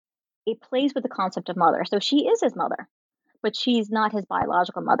 it plays with the concept of mother. So she is his mother, but she's not his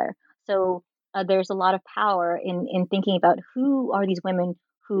biological mother. So there's a lot of power in thinking about who are these women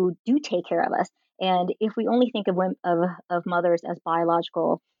who do take care of us. And if we only think of of mothers as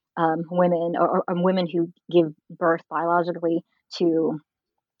biological women, or women who give birth biologically to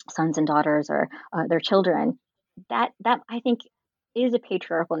sons and daughters or their children, that I think is a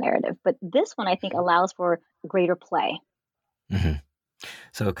patriarchal narrative. But this one I think allows for greater play. Mm-hmm.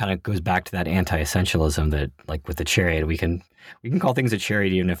 So it kind of goes back to that anti-essentialism that, like with the chariot, we can call things a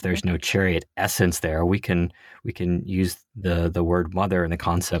chariot even if there's no chariot essence there. We can use the word mother and the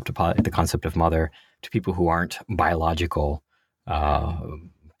concept of mother to people who aren't biological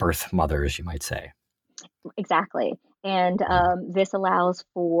birth mothers, you might say. Exactly. And this allows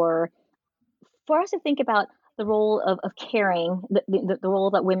for us to think about the role of caring, the role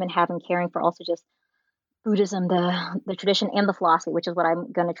that women have in caring for also just Buddhism, the tradition, and the philosophy, which is what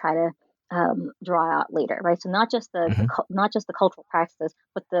I'm going to try to draw out later, right? So not just not just the cultural practices,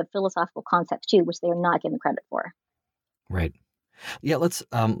 but the philosophical concepts too, which they are not given credit for. Right. Yeah, let's.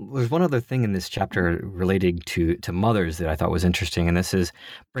 There's one other thing in this chapter relating to mothers that I thought was interesting, and this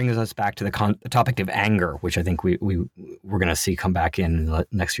brings us back to the topic of anger, which I think we're going to see come back in the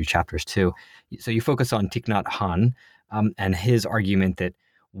next few chapters too. So you focus on Thich Nhat Hanh and his argument that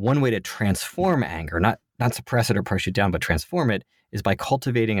one way to transform anger, not suppress it or push it down, but transform it, is by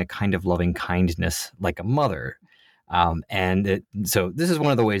cultivating a kind of loving kindness like a mother. So this is one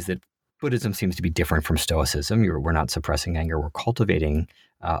of the ways that Buddhism seems to be different from Stoicism. We're not suppressing anger, we're cultivating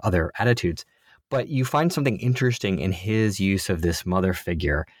other attitudes. But you find something interesting in his use of this mother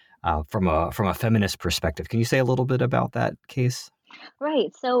figure from a feminist perspective. Can you say a little bit about that case?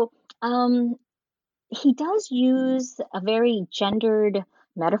 Right. So he does use a very gendered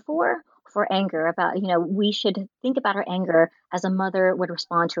metaphor for anger about, we should think about our anger as a mother would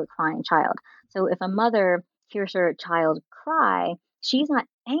respond to a crying child. So if a mother hears her child cry, she's not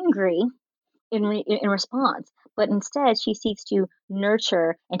angry in response, but instead she seeks to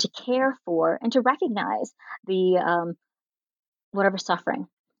nurture and to care for and to recognize the whatever suffering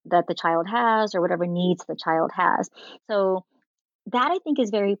that the child has or whatever needs the child has. So that I think is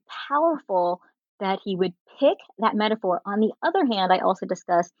very powerful that he would pick that metaphor. On the other hand, I also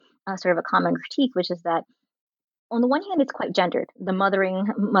discuss sort of a common critique, which is that on the one hand, it's quite gendered, the mothering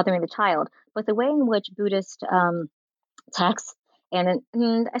the child, but the way in which Buddhist texts and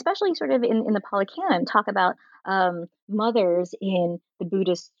especially sort of in the Pali Canon talk about mothers in the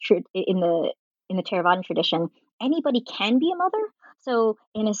Buddhist in the Theravada tradition, anybody can be a mother. So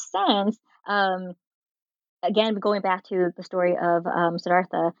in a sense, again, going back to the story of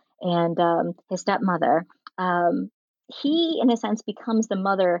Siddhartha and his stepmother, he, in a sense, becomes the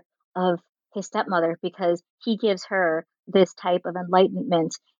mother of his stepmother because he gives her this type of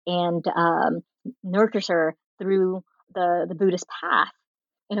enlightenment and nurtures her through the Buddhist path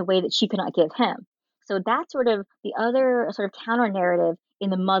in a way that she could not give him. So that's sort of the other sort of counter narrative in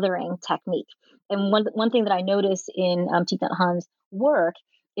the mothering technique. And one thing that I notice in Thich Nhat Hanh's work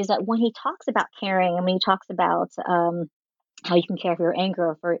is that when he talks about caring and when he talks about how you can care for your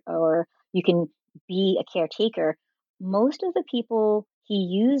anger or you can be a caretaker, most of the people he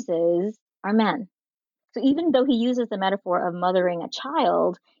uses are men. So even though he uses the metaphor of mothering a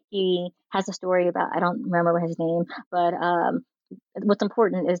child, he has a story about, I don't remember his name, but what's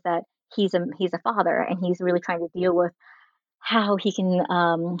important is that he's a father and he's really trying to deal with how he can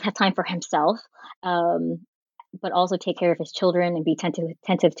have time for himself, but also take care of his children and be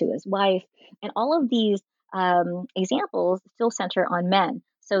attentive to his wife. And all of these examples still center on men.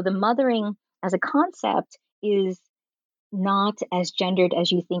 So the mothering as a concept is not as gendered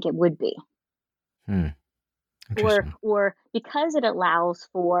as you think it would be. Hmm. Interesting. or because it allows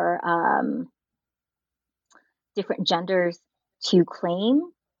for different genders to claim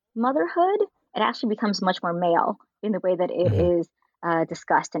motherhood, it actually becomes much more male in the way that it Mhm. is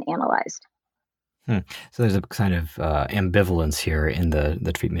discussed and analyzed. Hmm. So there's a kind of ambivalence here in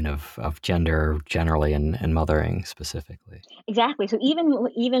the treatment of gender generally and mothering specifically. Exactly. So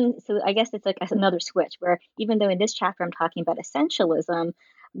even so, I guess it's like another switch where even though in this chapter I'm talking about essentialism,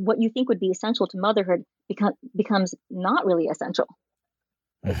 what you think would be essential to motherhood becomes not really essential.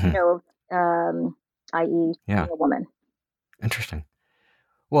 You Hmm. know, i.e., Yeah, being a woman. interesting.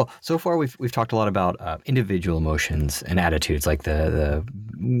 Well, so far we've talked a lot about individual emotions and attitudes, like the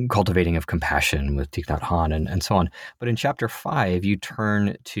cultivating of compassion with Thich Nhat Hanh and so on. But in chapter 5, you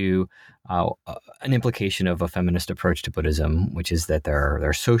turn to an implication of a feminist approach to Buddhism, which is that there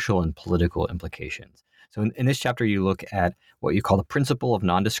are social and political implications. So in this chapter, you look at what you call the principle of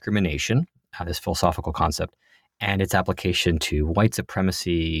non-discrimination, this philosophical concept, and its application to white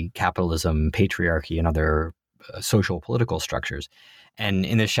supremacy, capitalism, patriarchy, and other social political structures. And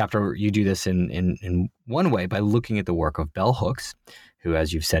in this chapter, you do this in one way by looking at the work of bell hooks, who,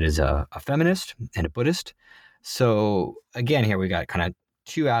 as you've said, is a feminist and a Buddhist. So again, here we got kind of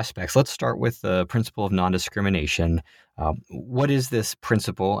two aspects. Let's start with the principle of non-discrimination. What is this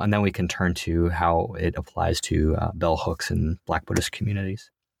principle? And then we can turn to how it applies to bell hooks and Black Buddhist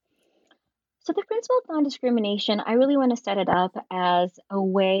communities. So the principle of non-discrimination, I really want to set it up as a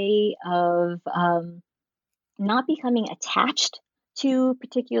way of not becoming attached to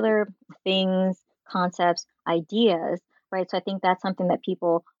particular things, concepts, ideas, right? So I think that's something that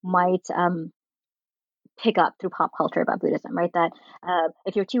people might pick up through pop culture about Buddhism, right? That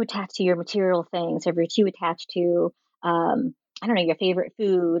if you're too attached to your material things, if you're too attached to, I don't know, your favorite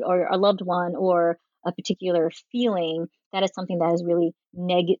food or a loved one or a particular feeling, that is something that is really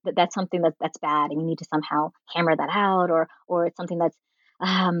negative. That's something that's bad, and you need to somehow hammer that out, or it's something that's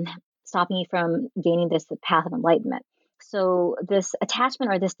um, stopping you from gaining this path of enlightenment. So this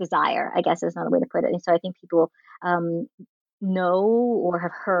attachment or this desire, I guess, is another way to put it. And so I think people um, know or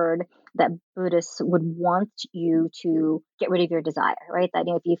have heard that Buddhists would want you to get rid of your desire, right? That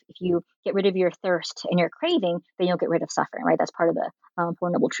if you get rid of your thirst and your craving, then you'll get rid of suffering, right? That's part of the Four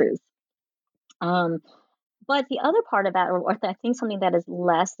Noble Truths. Um, but the other part of that, or I think something that is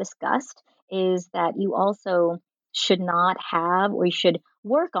less discussed, is that you also should not have, or you should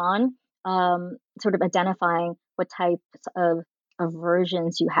work on, sort of identifying what types of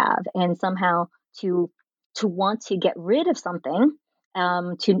aversions you have, and somehow to to want to get rid of something,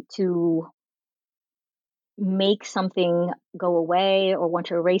 to make something go away or want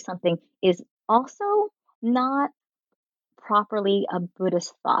to erase something is also not properly a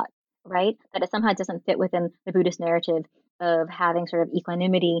Buddhist thought, right? That it somehow doesn't fit within the Buddhist narrative of having sort of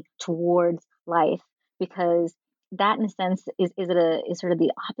equanimity towards life, because that, in a sense, is sort of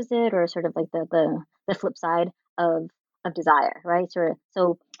the opposite, or sort of like the flip side of desire, right?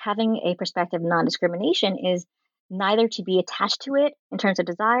 So having a perspective of non-discrimination is neither to be attached to it in terms of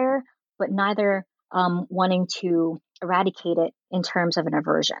desire, but neither wanting to eradicate it in terms of an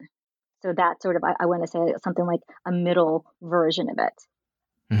aversion. So that sort of, I want to say something like a middle version of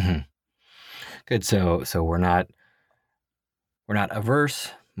it. Mm-hmm. Good. So we're not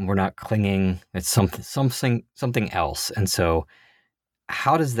averse. We're not clinging. It's something else. And so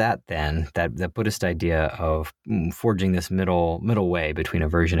how does that then, that Buddhist idea of forging this middle way between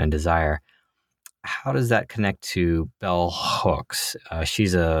aversion and desire, how does that connect to Bell Hooks?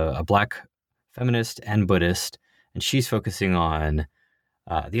 She's a Black feminist and Buddhist, and she's focusing on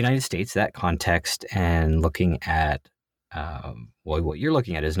the United States, that context, and looking at well, what you're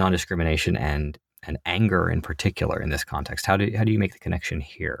looking at is non-discrimination and anger in particular in this context. How do you make the connection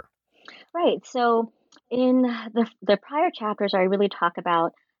here? Right. So in the prior chapters, I really talk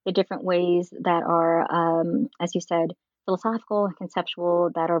about the different ways that are, as you said, philosophical and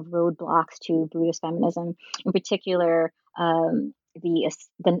conceptual, that are roadblocks to Buddhist feminism. In particular, the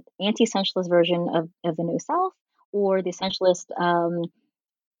anti-essentialist version of the no self, or the essentialist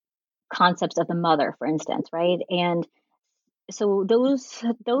concepts of the mother, for instance, right? And so those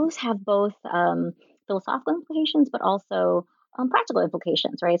have both philosophical implications, but also practical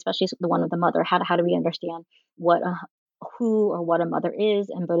implications, right? Especially the one of the mother. How do we understand what who or what a mother is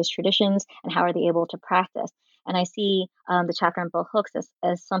in Buddhist traditions, and how are they able to practice? And I see the chapter on Bell Hooks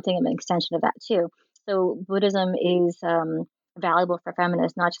as something of an extension of that too. So Buddhism is valuable for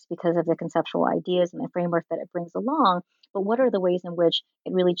feminists not just because of the conceptual ideas and the framework that it brings along, but what are the ways in which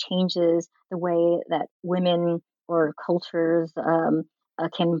it really changes the way that women or cultures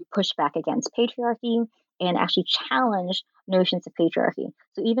can push back against patriarchy, and actually challenge notions of patriarchy.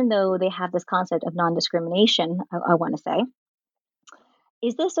 So even though they have this concept of non-discrimination, I want to say,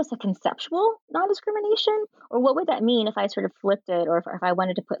 is this just a conceptual non-discrimination, or what would that mean if I sort of flipped it, or if I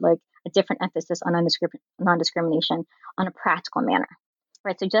wanted to put like a different emphasis on non-discrimination on a practical manner?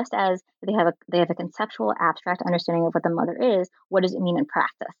 Right. So just as they have a conceptual, abstract understanding of what the mother is, what does it mean in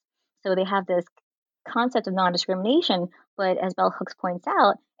practice? So they have this concept of non-discrimination, but as Bell Hooks points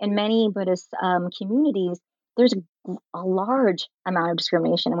out, in many Buddhist communities, there's a large amount of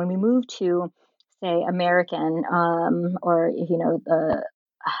discrimination. And when we move to, say, American or the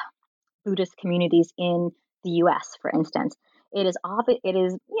Buddhist communities in the U.S., for instance, it is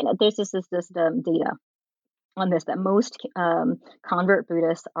there's this data on this that most convert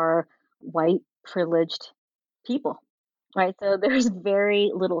Buddhists are white privileged people, right? So there's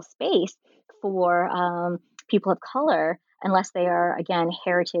very little space for people of color unless they are, again,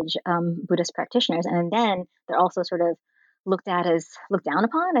 heritage Buddhist practitioners, and then they're also sort of looked down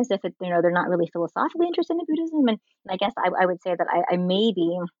upon as if they're not really philosophically interested in Buddhism. And I guess I would say that I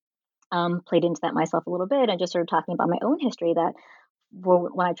maybe played into that myself a little bit, and just sort of talking about my own history that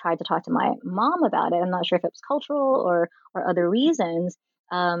when I tried to talk to my mom about it, I'm not sure if it was cultural or other reasons.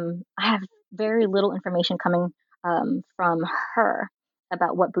 I have very little information coming from her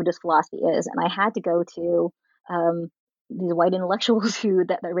about what Buddhist philosophy is, and I had to go to these white intellectuals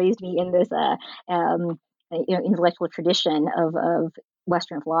that raised me in this intellectual tradition of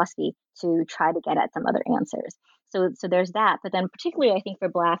Western philosophy to try to get at some other answers. So there's that. But then particularly, I think for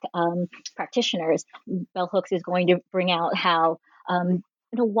Black practitioners, Bell Hooks is going to bring out how,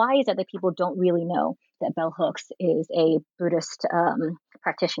 why is it that people don't really know that Bell Hooks is a Buddhist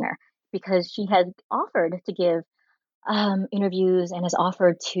practitioner? Because she has offered to give interviews and has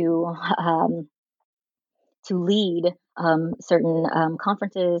offered to lead certain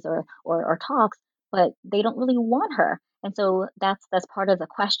conferences or talks, but they don't really want her. And so that's part of the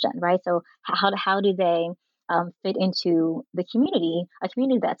question, right? So how do they fit into the community, a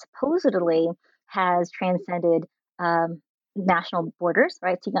community that supposedly has transcended national borders,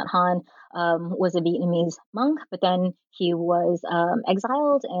 right? Thich Nhat Hanh was a Vietnamese monk, but then he was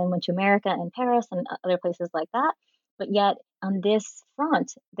exiled and went to America and Paris and other places like that. But yet on this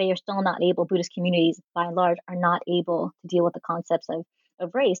front, they are still not able, Buddhist communities by and large are not able to deal with the concepts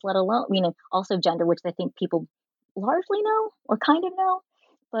of race, let alone, also gender, which I think people largely know or kind of know.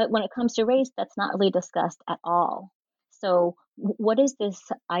 But when it comes to race, that's not really discussed at all. So what is this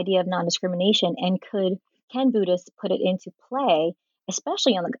idea of non-discrimination, and can Buddhists put it into play,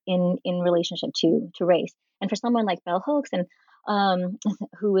 especially in relationship to race? And for someone like Bell Hooks, and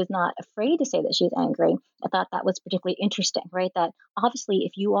who is not afraid to say that she's angry, I thought that was particularly interesting, right? That obviously,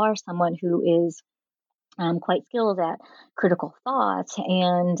 if you are someone who is quite skilled at critical thought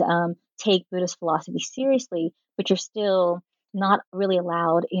and take Buddhist philosophy seriously, but you're still not really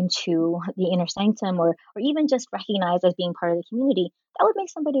allowed into the inner sanctum, or even just recognized as being part of the community, that would make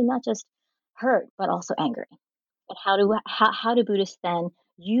somebody not just hurt, but also angry. But how do Buddhists then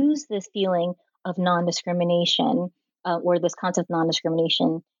use this feeling of non-discrimination or this concept of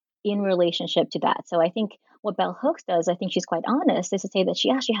non-discrimination in relationship to that? So I think what Bell Hooks does, I think she's quite honest, is to say that she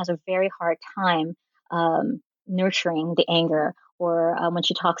actually has a very hard time nurturing the anger. Or when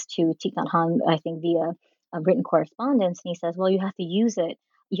she talks to Thich Nhat Hanh, I think via written correspondence, and he says, well, you have to use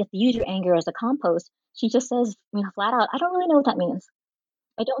your anger as a compost. She just says, flat out, I don't really know what that means.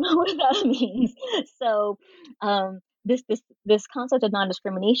 I don't know what that means. So this concept of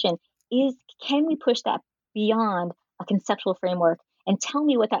non-discrimination can we push that beyond a conceptual framework and tell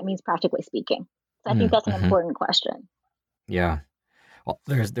me what that means practically speaking? So I think that's an important question. Yeah. Well,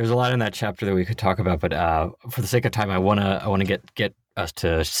 there's a lot in that chapter that we could talk about, but for the sake of time, I wanna get us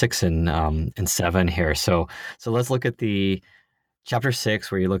to 6 and 7 here. So let's look at the chapter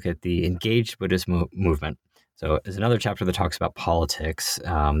 6, where you look at the engaged Buddhist movement. So there's another chapter that talks about politics,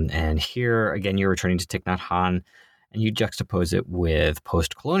 and here again you're returning to Thich Nhat Hanh, and you juxtapose it with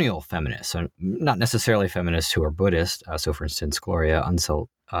post-colonial feminists. So not necessarily feminists who are Buddhist. So for instance, Gloria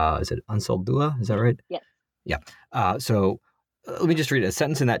is it Ansoldua? Is that right? Yes. Yeah. So let me just read a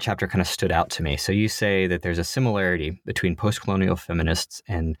sentence in that chapter kind of stood out to me. So you say that there's a similarity between post-colonial feminists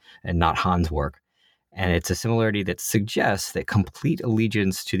and Nhat Hanh's work. And it's a similarity that suggests that complete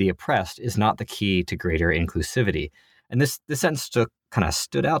allegiance to the oppressed is not the key to greater inclusivity. And this sentence kind of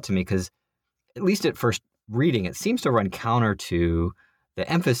stood out to me because, at least at first reading, it seems to run counter to the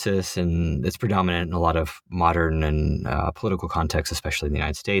emphasis that's predominant in a lot of modern and political contexts, especially in the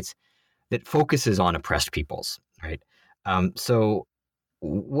United States, that focuses on oppressed peoples, right? So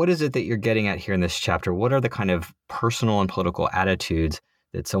what is it that you're getting at here in this chapter? What are the kind of personal and political attitudes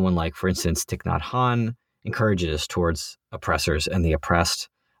that someone like, for instance, Thich Nhat Hanh encourages towards oppressors and the oppressed.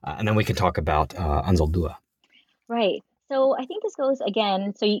 And then we can talk about Anzal Dua. Right. So I think this goes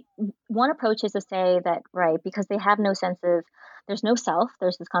again. So one approach is to say that, right, because they have no sense of, there's no self,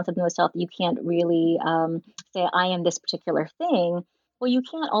 there's this concept of no self that you can't really say, I am this particular thing. Well, you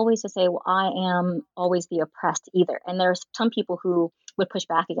can't always just say, well, I am always the oppressed either. And there's some people who would push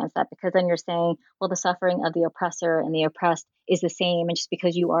back against that, because then you're saying, well, the suffering of the oppressor and the oppressed is the same. And just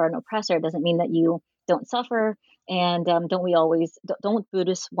because you are an oppressor doesn't mean that you don't suffer. And don't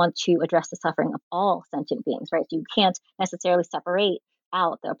Buddhists want to address the suffering of all sentient beings, right? So you can't necessarily separate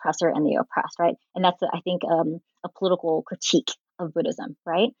out the oppressor and the oppressed, right? And that's, I think, a political critique of Buddhism,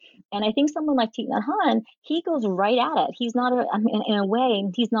 right? And I think someone like Thich Nhat Hanh, he goes right at it. He's not, in a way,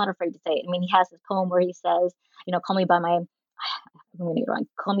 he's not afraid to say it. I mean, he has this poem where he says, call me by my, I'm going to get it wrong,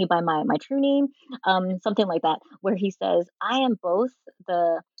 call me by my true name, something like that, where he says, I am both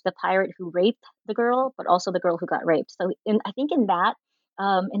the pirate who raped the girl, but also the girl who got raped. So I think in that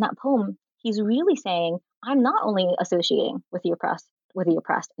poem, he's really saying, I'm not only associating with the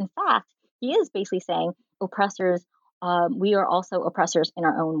oppressed. In fact, he is basically saying oppressors, we are also oppressors in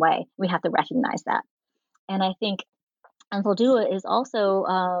our own way. We have to recognize that. And I think Uncle Dua is also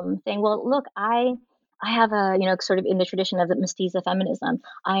saying, well, look, I have a, sort of in the tradition of the mestiza feminism,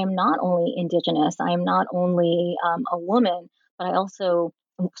 I am not only indigenous, I am not only a woman, but I also,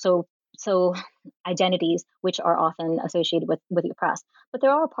 so identities which are often associated with the oppressed. But there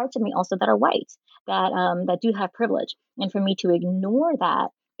are parts of me also that are white, that do have privilege. And for me to ignore that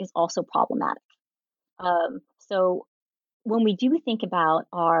is also problematic. So when we do think about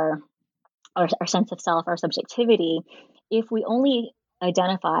our sense of self, our subjectivity, if we only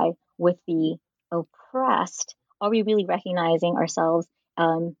identify with the oppressed, are we really recognizing ourselves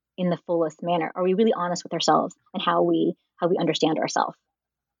in the fullest manner? Are we really honest with ourselves and how we understand ourselves?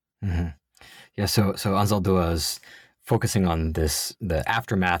 Mm-hmm. Yeah. So Anzal Dua is focusing on the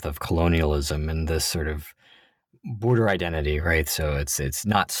aftermath of colonialism and this sort of border identity, right? So it's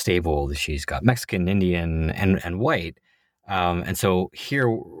not stable. She's got Mexican, Indian, and white. And so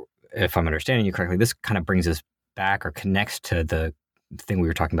here, if I'm understanding you correctly, this kind of brings us back or connects to the thing we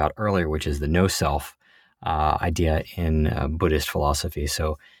were talking about earlier, which is the no self idea in Buddhist philosophy.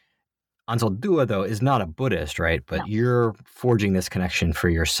 So Anzal Dua, though, is not a Buddhist, right? But No. You're forging this connection for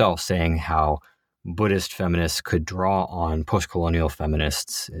yourself, saying how Buddhist feminists could draw on post-colonial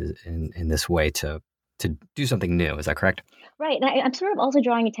feminists in this way to do something new. Is that correct? Right. And I'm sort of also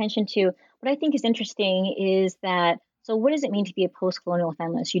drawing attention to what I think is interesting is that, so what does it mean to be a post-colonial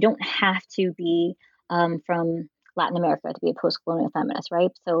feminist? You don't have to be from Latin America to be a post-colonial feminist,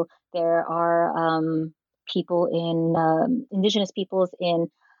 right? So there are people indigenous peoples in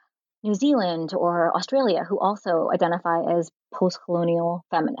New Zealand or Australia who also identify as post-colonial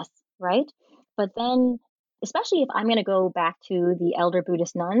feminists, right? But then, especially if I'm going to go back to the elder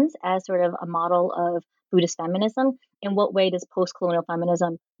Buddhist nuns as sort of a model of Buddhist feminism, in what way does post-colonial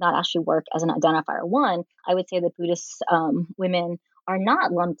feminism not actually work as an identifier? One, I would say that Buddhist women are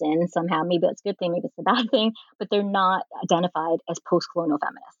not lumped in somehow. Maybe that's a good thing, maybe it's a bad thing, but they're not identified as post-colonial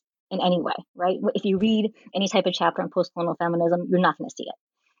feminists in any way, right? If you read any type of chapter on post-colonial feminism, you're not going to see it.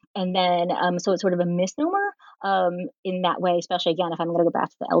 And then, so it's sort of a misnomer in that way, especially again, if I'm going to go back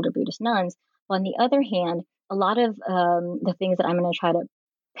to the elder Buddhist nuns. But on the other hand, a lot of the things that I'm going to try to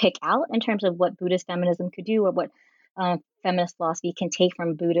pick out in terms of what Buddhist feminism could do or what feminist philosophy can take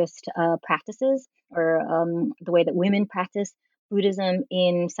from Buddhist practices or the way that women practice Buddhism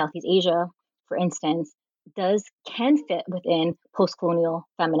in Southeast Asia, for instance, can fit within post-colonial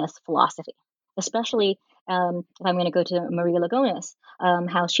feminist philosophy, especially if I'm going to go to Maria Lugones,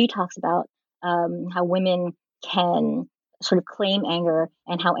 how she talks about how women can sort of claim anger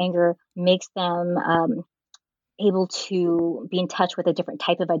and how anger makes them able to be in touch with a different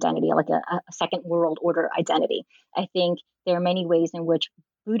type of identity, like a second world order identity. I think there are many ways in which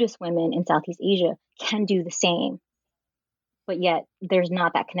Buddhist women in Southeast Asia can do the same, but yet there's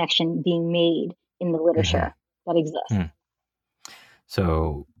not that connection being made in the literature that exists. Mm-hmm.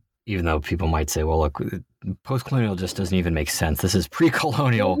 So even though people might say, well, look, post-colonial just doesn't even make sense. This is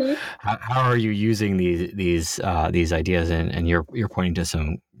pre-colonial. Mm-hmm. How are you using these ideas? And you're pointing to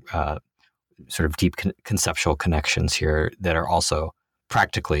some sort of deep conceptual connections here that are also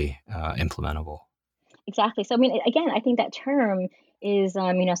practically implementable. Exactly. So, I mean, again, I think that term is,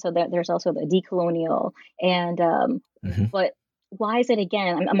 so that there's also the decolonial and, but why is it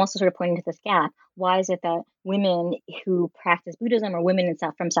again, I'm also sort of pointing to this gap. Why is it that women who practice Buddhism or women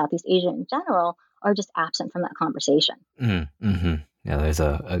from Southeast Asia in general are just absent from that conversation? Mm-hmm. Yeah, there's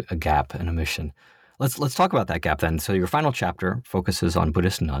a gap and a mission. Let's talk about that gap then. So your final chapter focuses on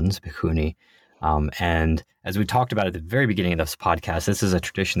Buddhist nuns, bhikkhuni. And as we talked about at the very beginning of this podcast, this is a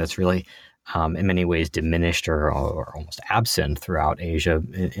tradition that's really, in many ways, diminished or almost absent throughout Asia,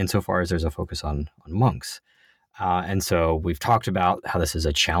 insofar as there's a focus on monks. And so we've talked about how this is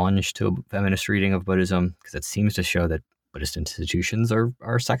a challenge to a feminist reading of Buddhism, because it seems to show that Buddhist institutions are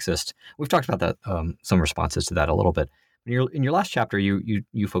sexist. We've talked about that, some responses to that a little bit. In your last chapter,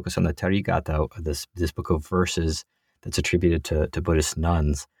 you focus on the Tarigata, this book of verses that's attributed to Buddhist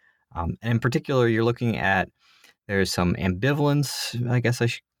nuns. And in particular, you're looking at, there's some ambivalence, I guess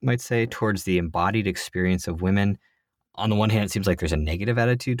might say, towards the embodied experience of women. On the one hand, it seems like there's a negative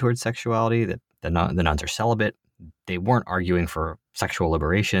attitude towards sexuality, that the nuns are celibate. They weren't arguing for sexual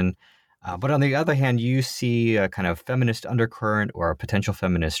liberation. But on the other hand, you see a kind of feminist undercurrent or a potential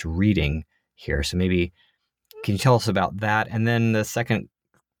feminist reading here. So maybe, can you tell us about that? And then the second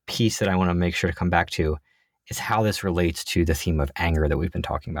piece that I want to make sure to come back to is how this relates to the theme of anger that we've been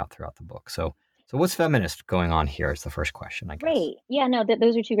talking about throughout the book. So what's feminist going on here is the first question, I guess. Great. Yeah, no,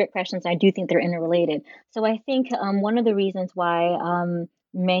 those are two great questions. I do think they're interrelated. So I think one of the reasons why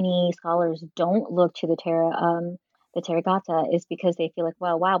many scholars don't look to the Therigatha is because they feel like,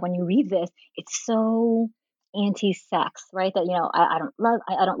 well, wow, when you read this, it's so anti-sex, right? That,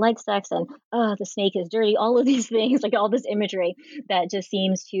 I don't like sex, and the snake is dirty. All of these things, like all this imagery that just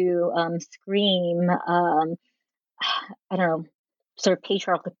seems to scream, I don't know, sort of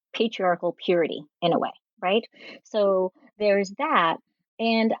patriarchal purity in a way, right? So there's that.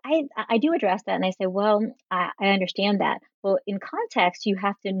 And I do address that, and I say, well, I understand that. Well, in context, you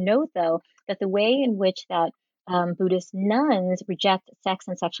have to note, though, that the way in which that Buddhist nuns reject sex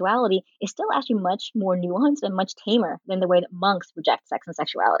and sexuality is still actually much more nuanced and much tamer than the way that monks reject sex and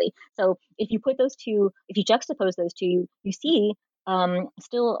sexuality. So if you juxtapose those two, you see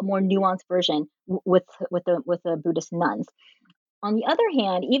still a more nuanced version with the Buddhist nuns. On the other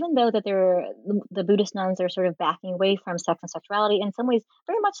hand, even though that the Buddhist nuns are sort of backing away from sex and sexuality, in some ways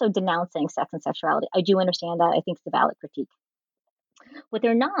very much so denouncing sex and sexuality, I do understand that. I think it's a valid critique. What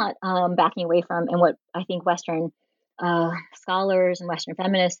they're not backing away from, and what I think Western scholars and Western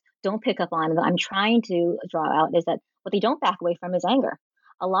feminists don't pick up on, and that I'm trying to draw out, is that what they don't back away from is anger.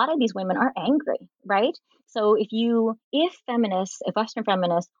 A lot of these women are angry, right? So if Western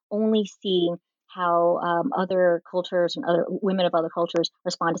feminists only see how other cultures and other women of other cultures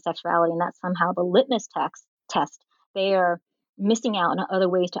respond to sexuality, and that's somehow the litmus test, they are missing out on other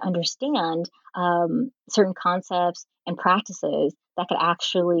ways to understand certain concepts and practices that could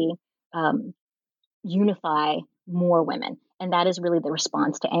actually unify more women. And that is really the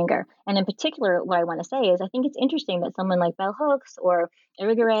response to anger. And in particular, what I want to say is I think it's interesting that someone like Bell Hooks or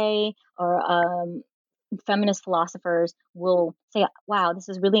Irigaray or feminist philosophers will say, wow, this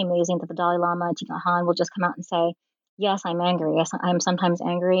is really amazing that the Dalai Lama and Thich Nhat Hanh will just come out and say, yes, I'm angry. Yes, I'm sometimes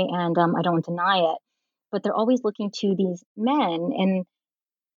angry, and I don't deny it. But they're always looking to these men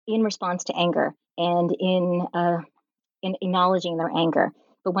in response to anger and in acknowledging their anger.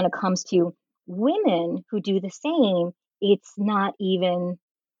 But when it comes to women who do the same, it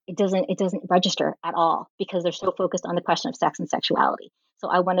doesn't register at all, because they're so focused on the question of sex and sexuality. So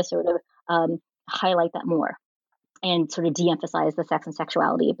I want to sort of highlight that more and sort of de-emphasize the sex and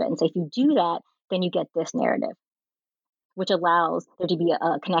sexuality a bit and say, if you do that, then you get this narrative, which allows there to be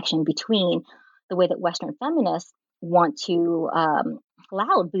a connection between the way that Western feminists want to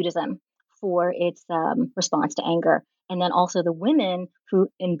laud Buddhism for its response to anger, and then also the women who,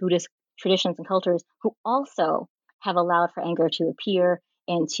 in Buddhist traditions and cultures, who also have allowed for anger to appear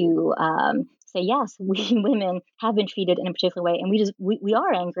and to say, yes, we women have been treated in a particular way, and we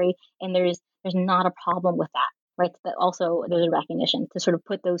are angry, and there's not a problem with that, right? That also there's a recognition to sort of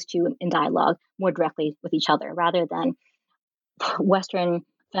put those two in dialogue more directly with each other, rather than Western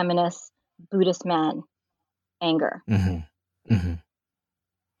feminists, Buddhist men, anger. Mm-hmm. Mm-hmm.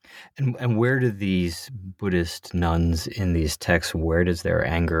 And where do these Buddhist nuns in these texts, where does their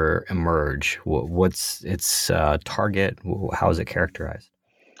anger emerge? What's its target? How is it characterized?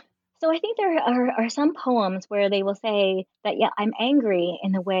 So I think there are some poems where they will say that, yeah, I'm angry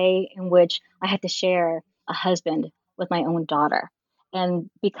in the way in which I had to share a husband with my own daughter. And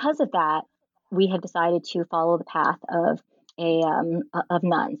because of that, we have decided to follow the path of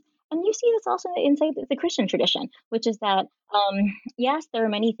nuns. And you see this also inside the Christian tradition, which is that, yes, there are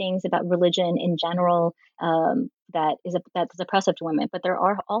many things about religion in general that's oppressive to women, but there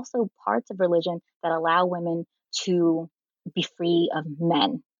are also parts of religion that allow women to be free of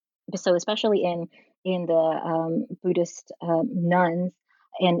men. So especially in the Buddhist nuns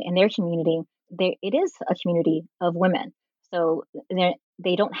and their community, it is a community of women. So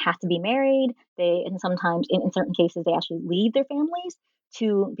they don't have to be married. And sometimes in certain cases they actually leave their families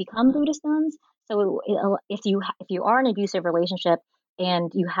to become Buddhist nuns. So if you are in an abusive relationship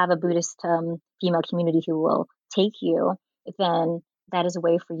and you have a Buddhist female community who will take you, then that is a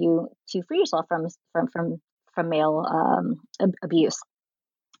way for you to free yourself from male abuse.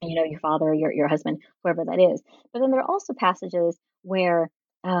 Your father, your husband, whoever that is. But then there are also passages where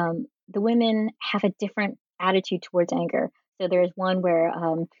the women have a different attitude towards anger. So there's one where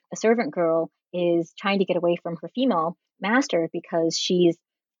a servant girl is trying to get away from her female master because she's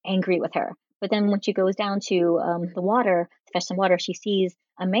angry with her. But then when she goes down to the water to fetch some water, she sees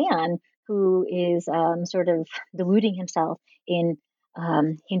a man who is sort of deluding himself in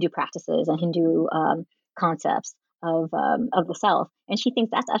Hindu practices and Hindu concepts of the self, and she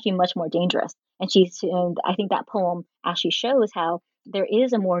thinks that's actually much more dangerous. And I think that poem actually shows how there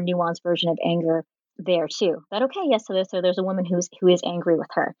is a more nuanced version of anger there too. That okay, yes, so there's a woman who is angry with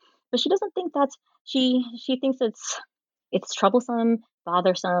her, but she doesn't think that's she thinks it's troublesome,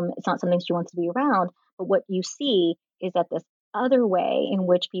 bothersome. It's not something she wants to be around. But what you see is that this other way in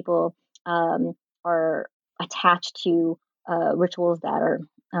which people are attached to rituals that are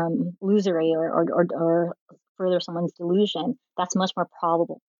illusory or further someone's delusion, that's much more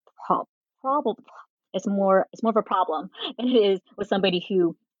probable. Probable. It's more of a problem than it is with somebody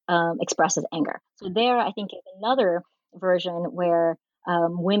who expresses anger. So there, I think, is another version where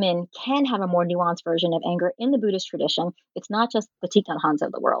women can have a more nuanced version of anger in the Buddhist tradition. It's not just the Thich Nhat Hanhs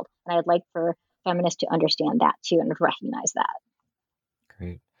of the world, and I'd like for feminists to understand that too and recognize that.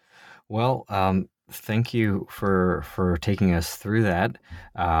 Great. Well, thank you for taking us through that.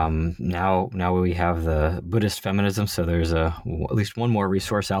 Now we have the Buddhist feminism, so there's at least one more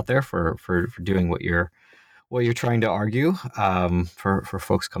resource out there for doing what you're trying to argue for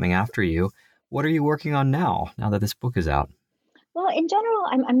folks coming after you. What are you working on now that this book is out? Well, in general,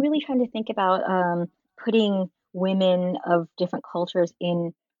 I'm really trying to think about putting women of different cultures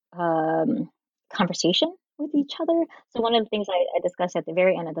in conversation with each other. So one of the things I discussed at the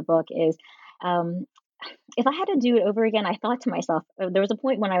very end of the book is um, if I had to do it over again, I thought to myself, there was a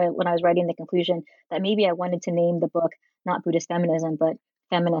point when I was writing the conclusion that maybe I wanted to name the book not Buddhist feminism, but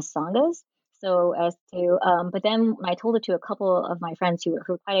feminist sanghas. So as to, but then when I told it to a couple of my friends who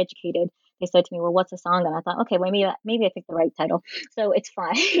were quite educated, they said to me, "Well, what's a sangha?" And I thought, okay, well, maybe I picked the right title, so it's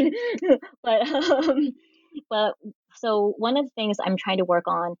fine. but but so one of the things I'm trying to work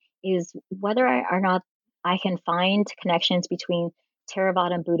on is whether or not I can find connections between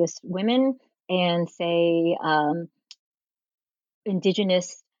Theravada Buddhist women and say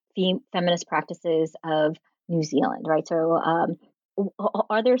indigenous feminist practices of New Zealand, right? So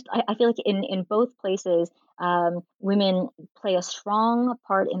are there? I feel like in both places, women play a strong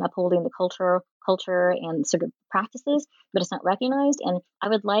part in upholding the culture and sort of practices, but it's not recognized. And I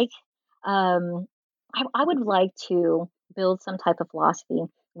would like, I would like to build some type of philosophy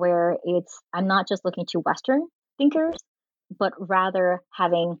where I'm not just looking to Western thinkers, but rather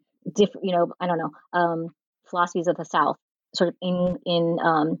having different, I don't know, philosophies of the South sort of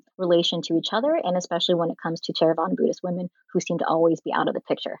in relation to each other, and especially when it comes to Theravada Buddhist women who seem to always be out of the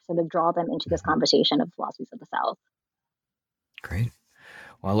picture. So to draw them into this conversation of philosophies of the South. Great.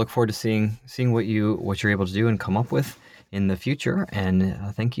 Well, I look forward to seeing what you're able to do and come up with in the future. And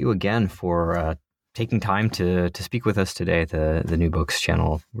thank you again for taking time to speak with us today at the New Books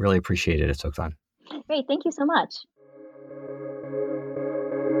channel. Really appreciate it, Sokthan. Great. Thank you so much.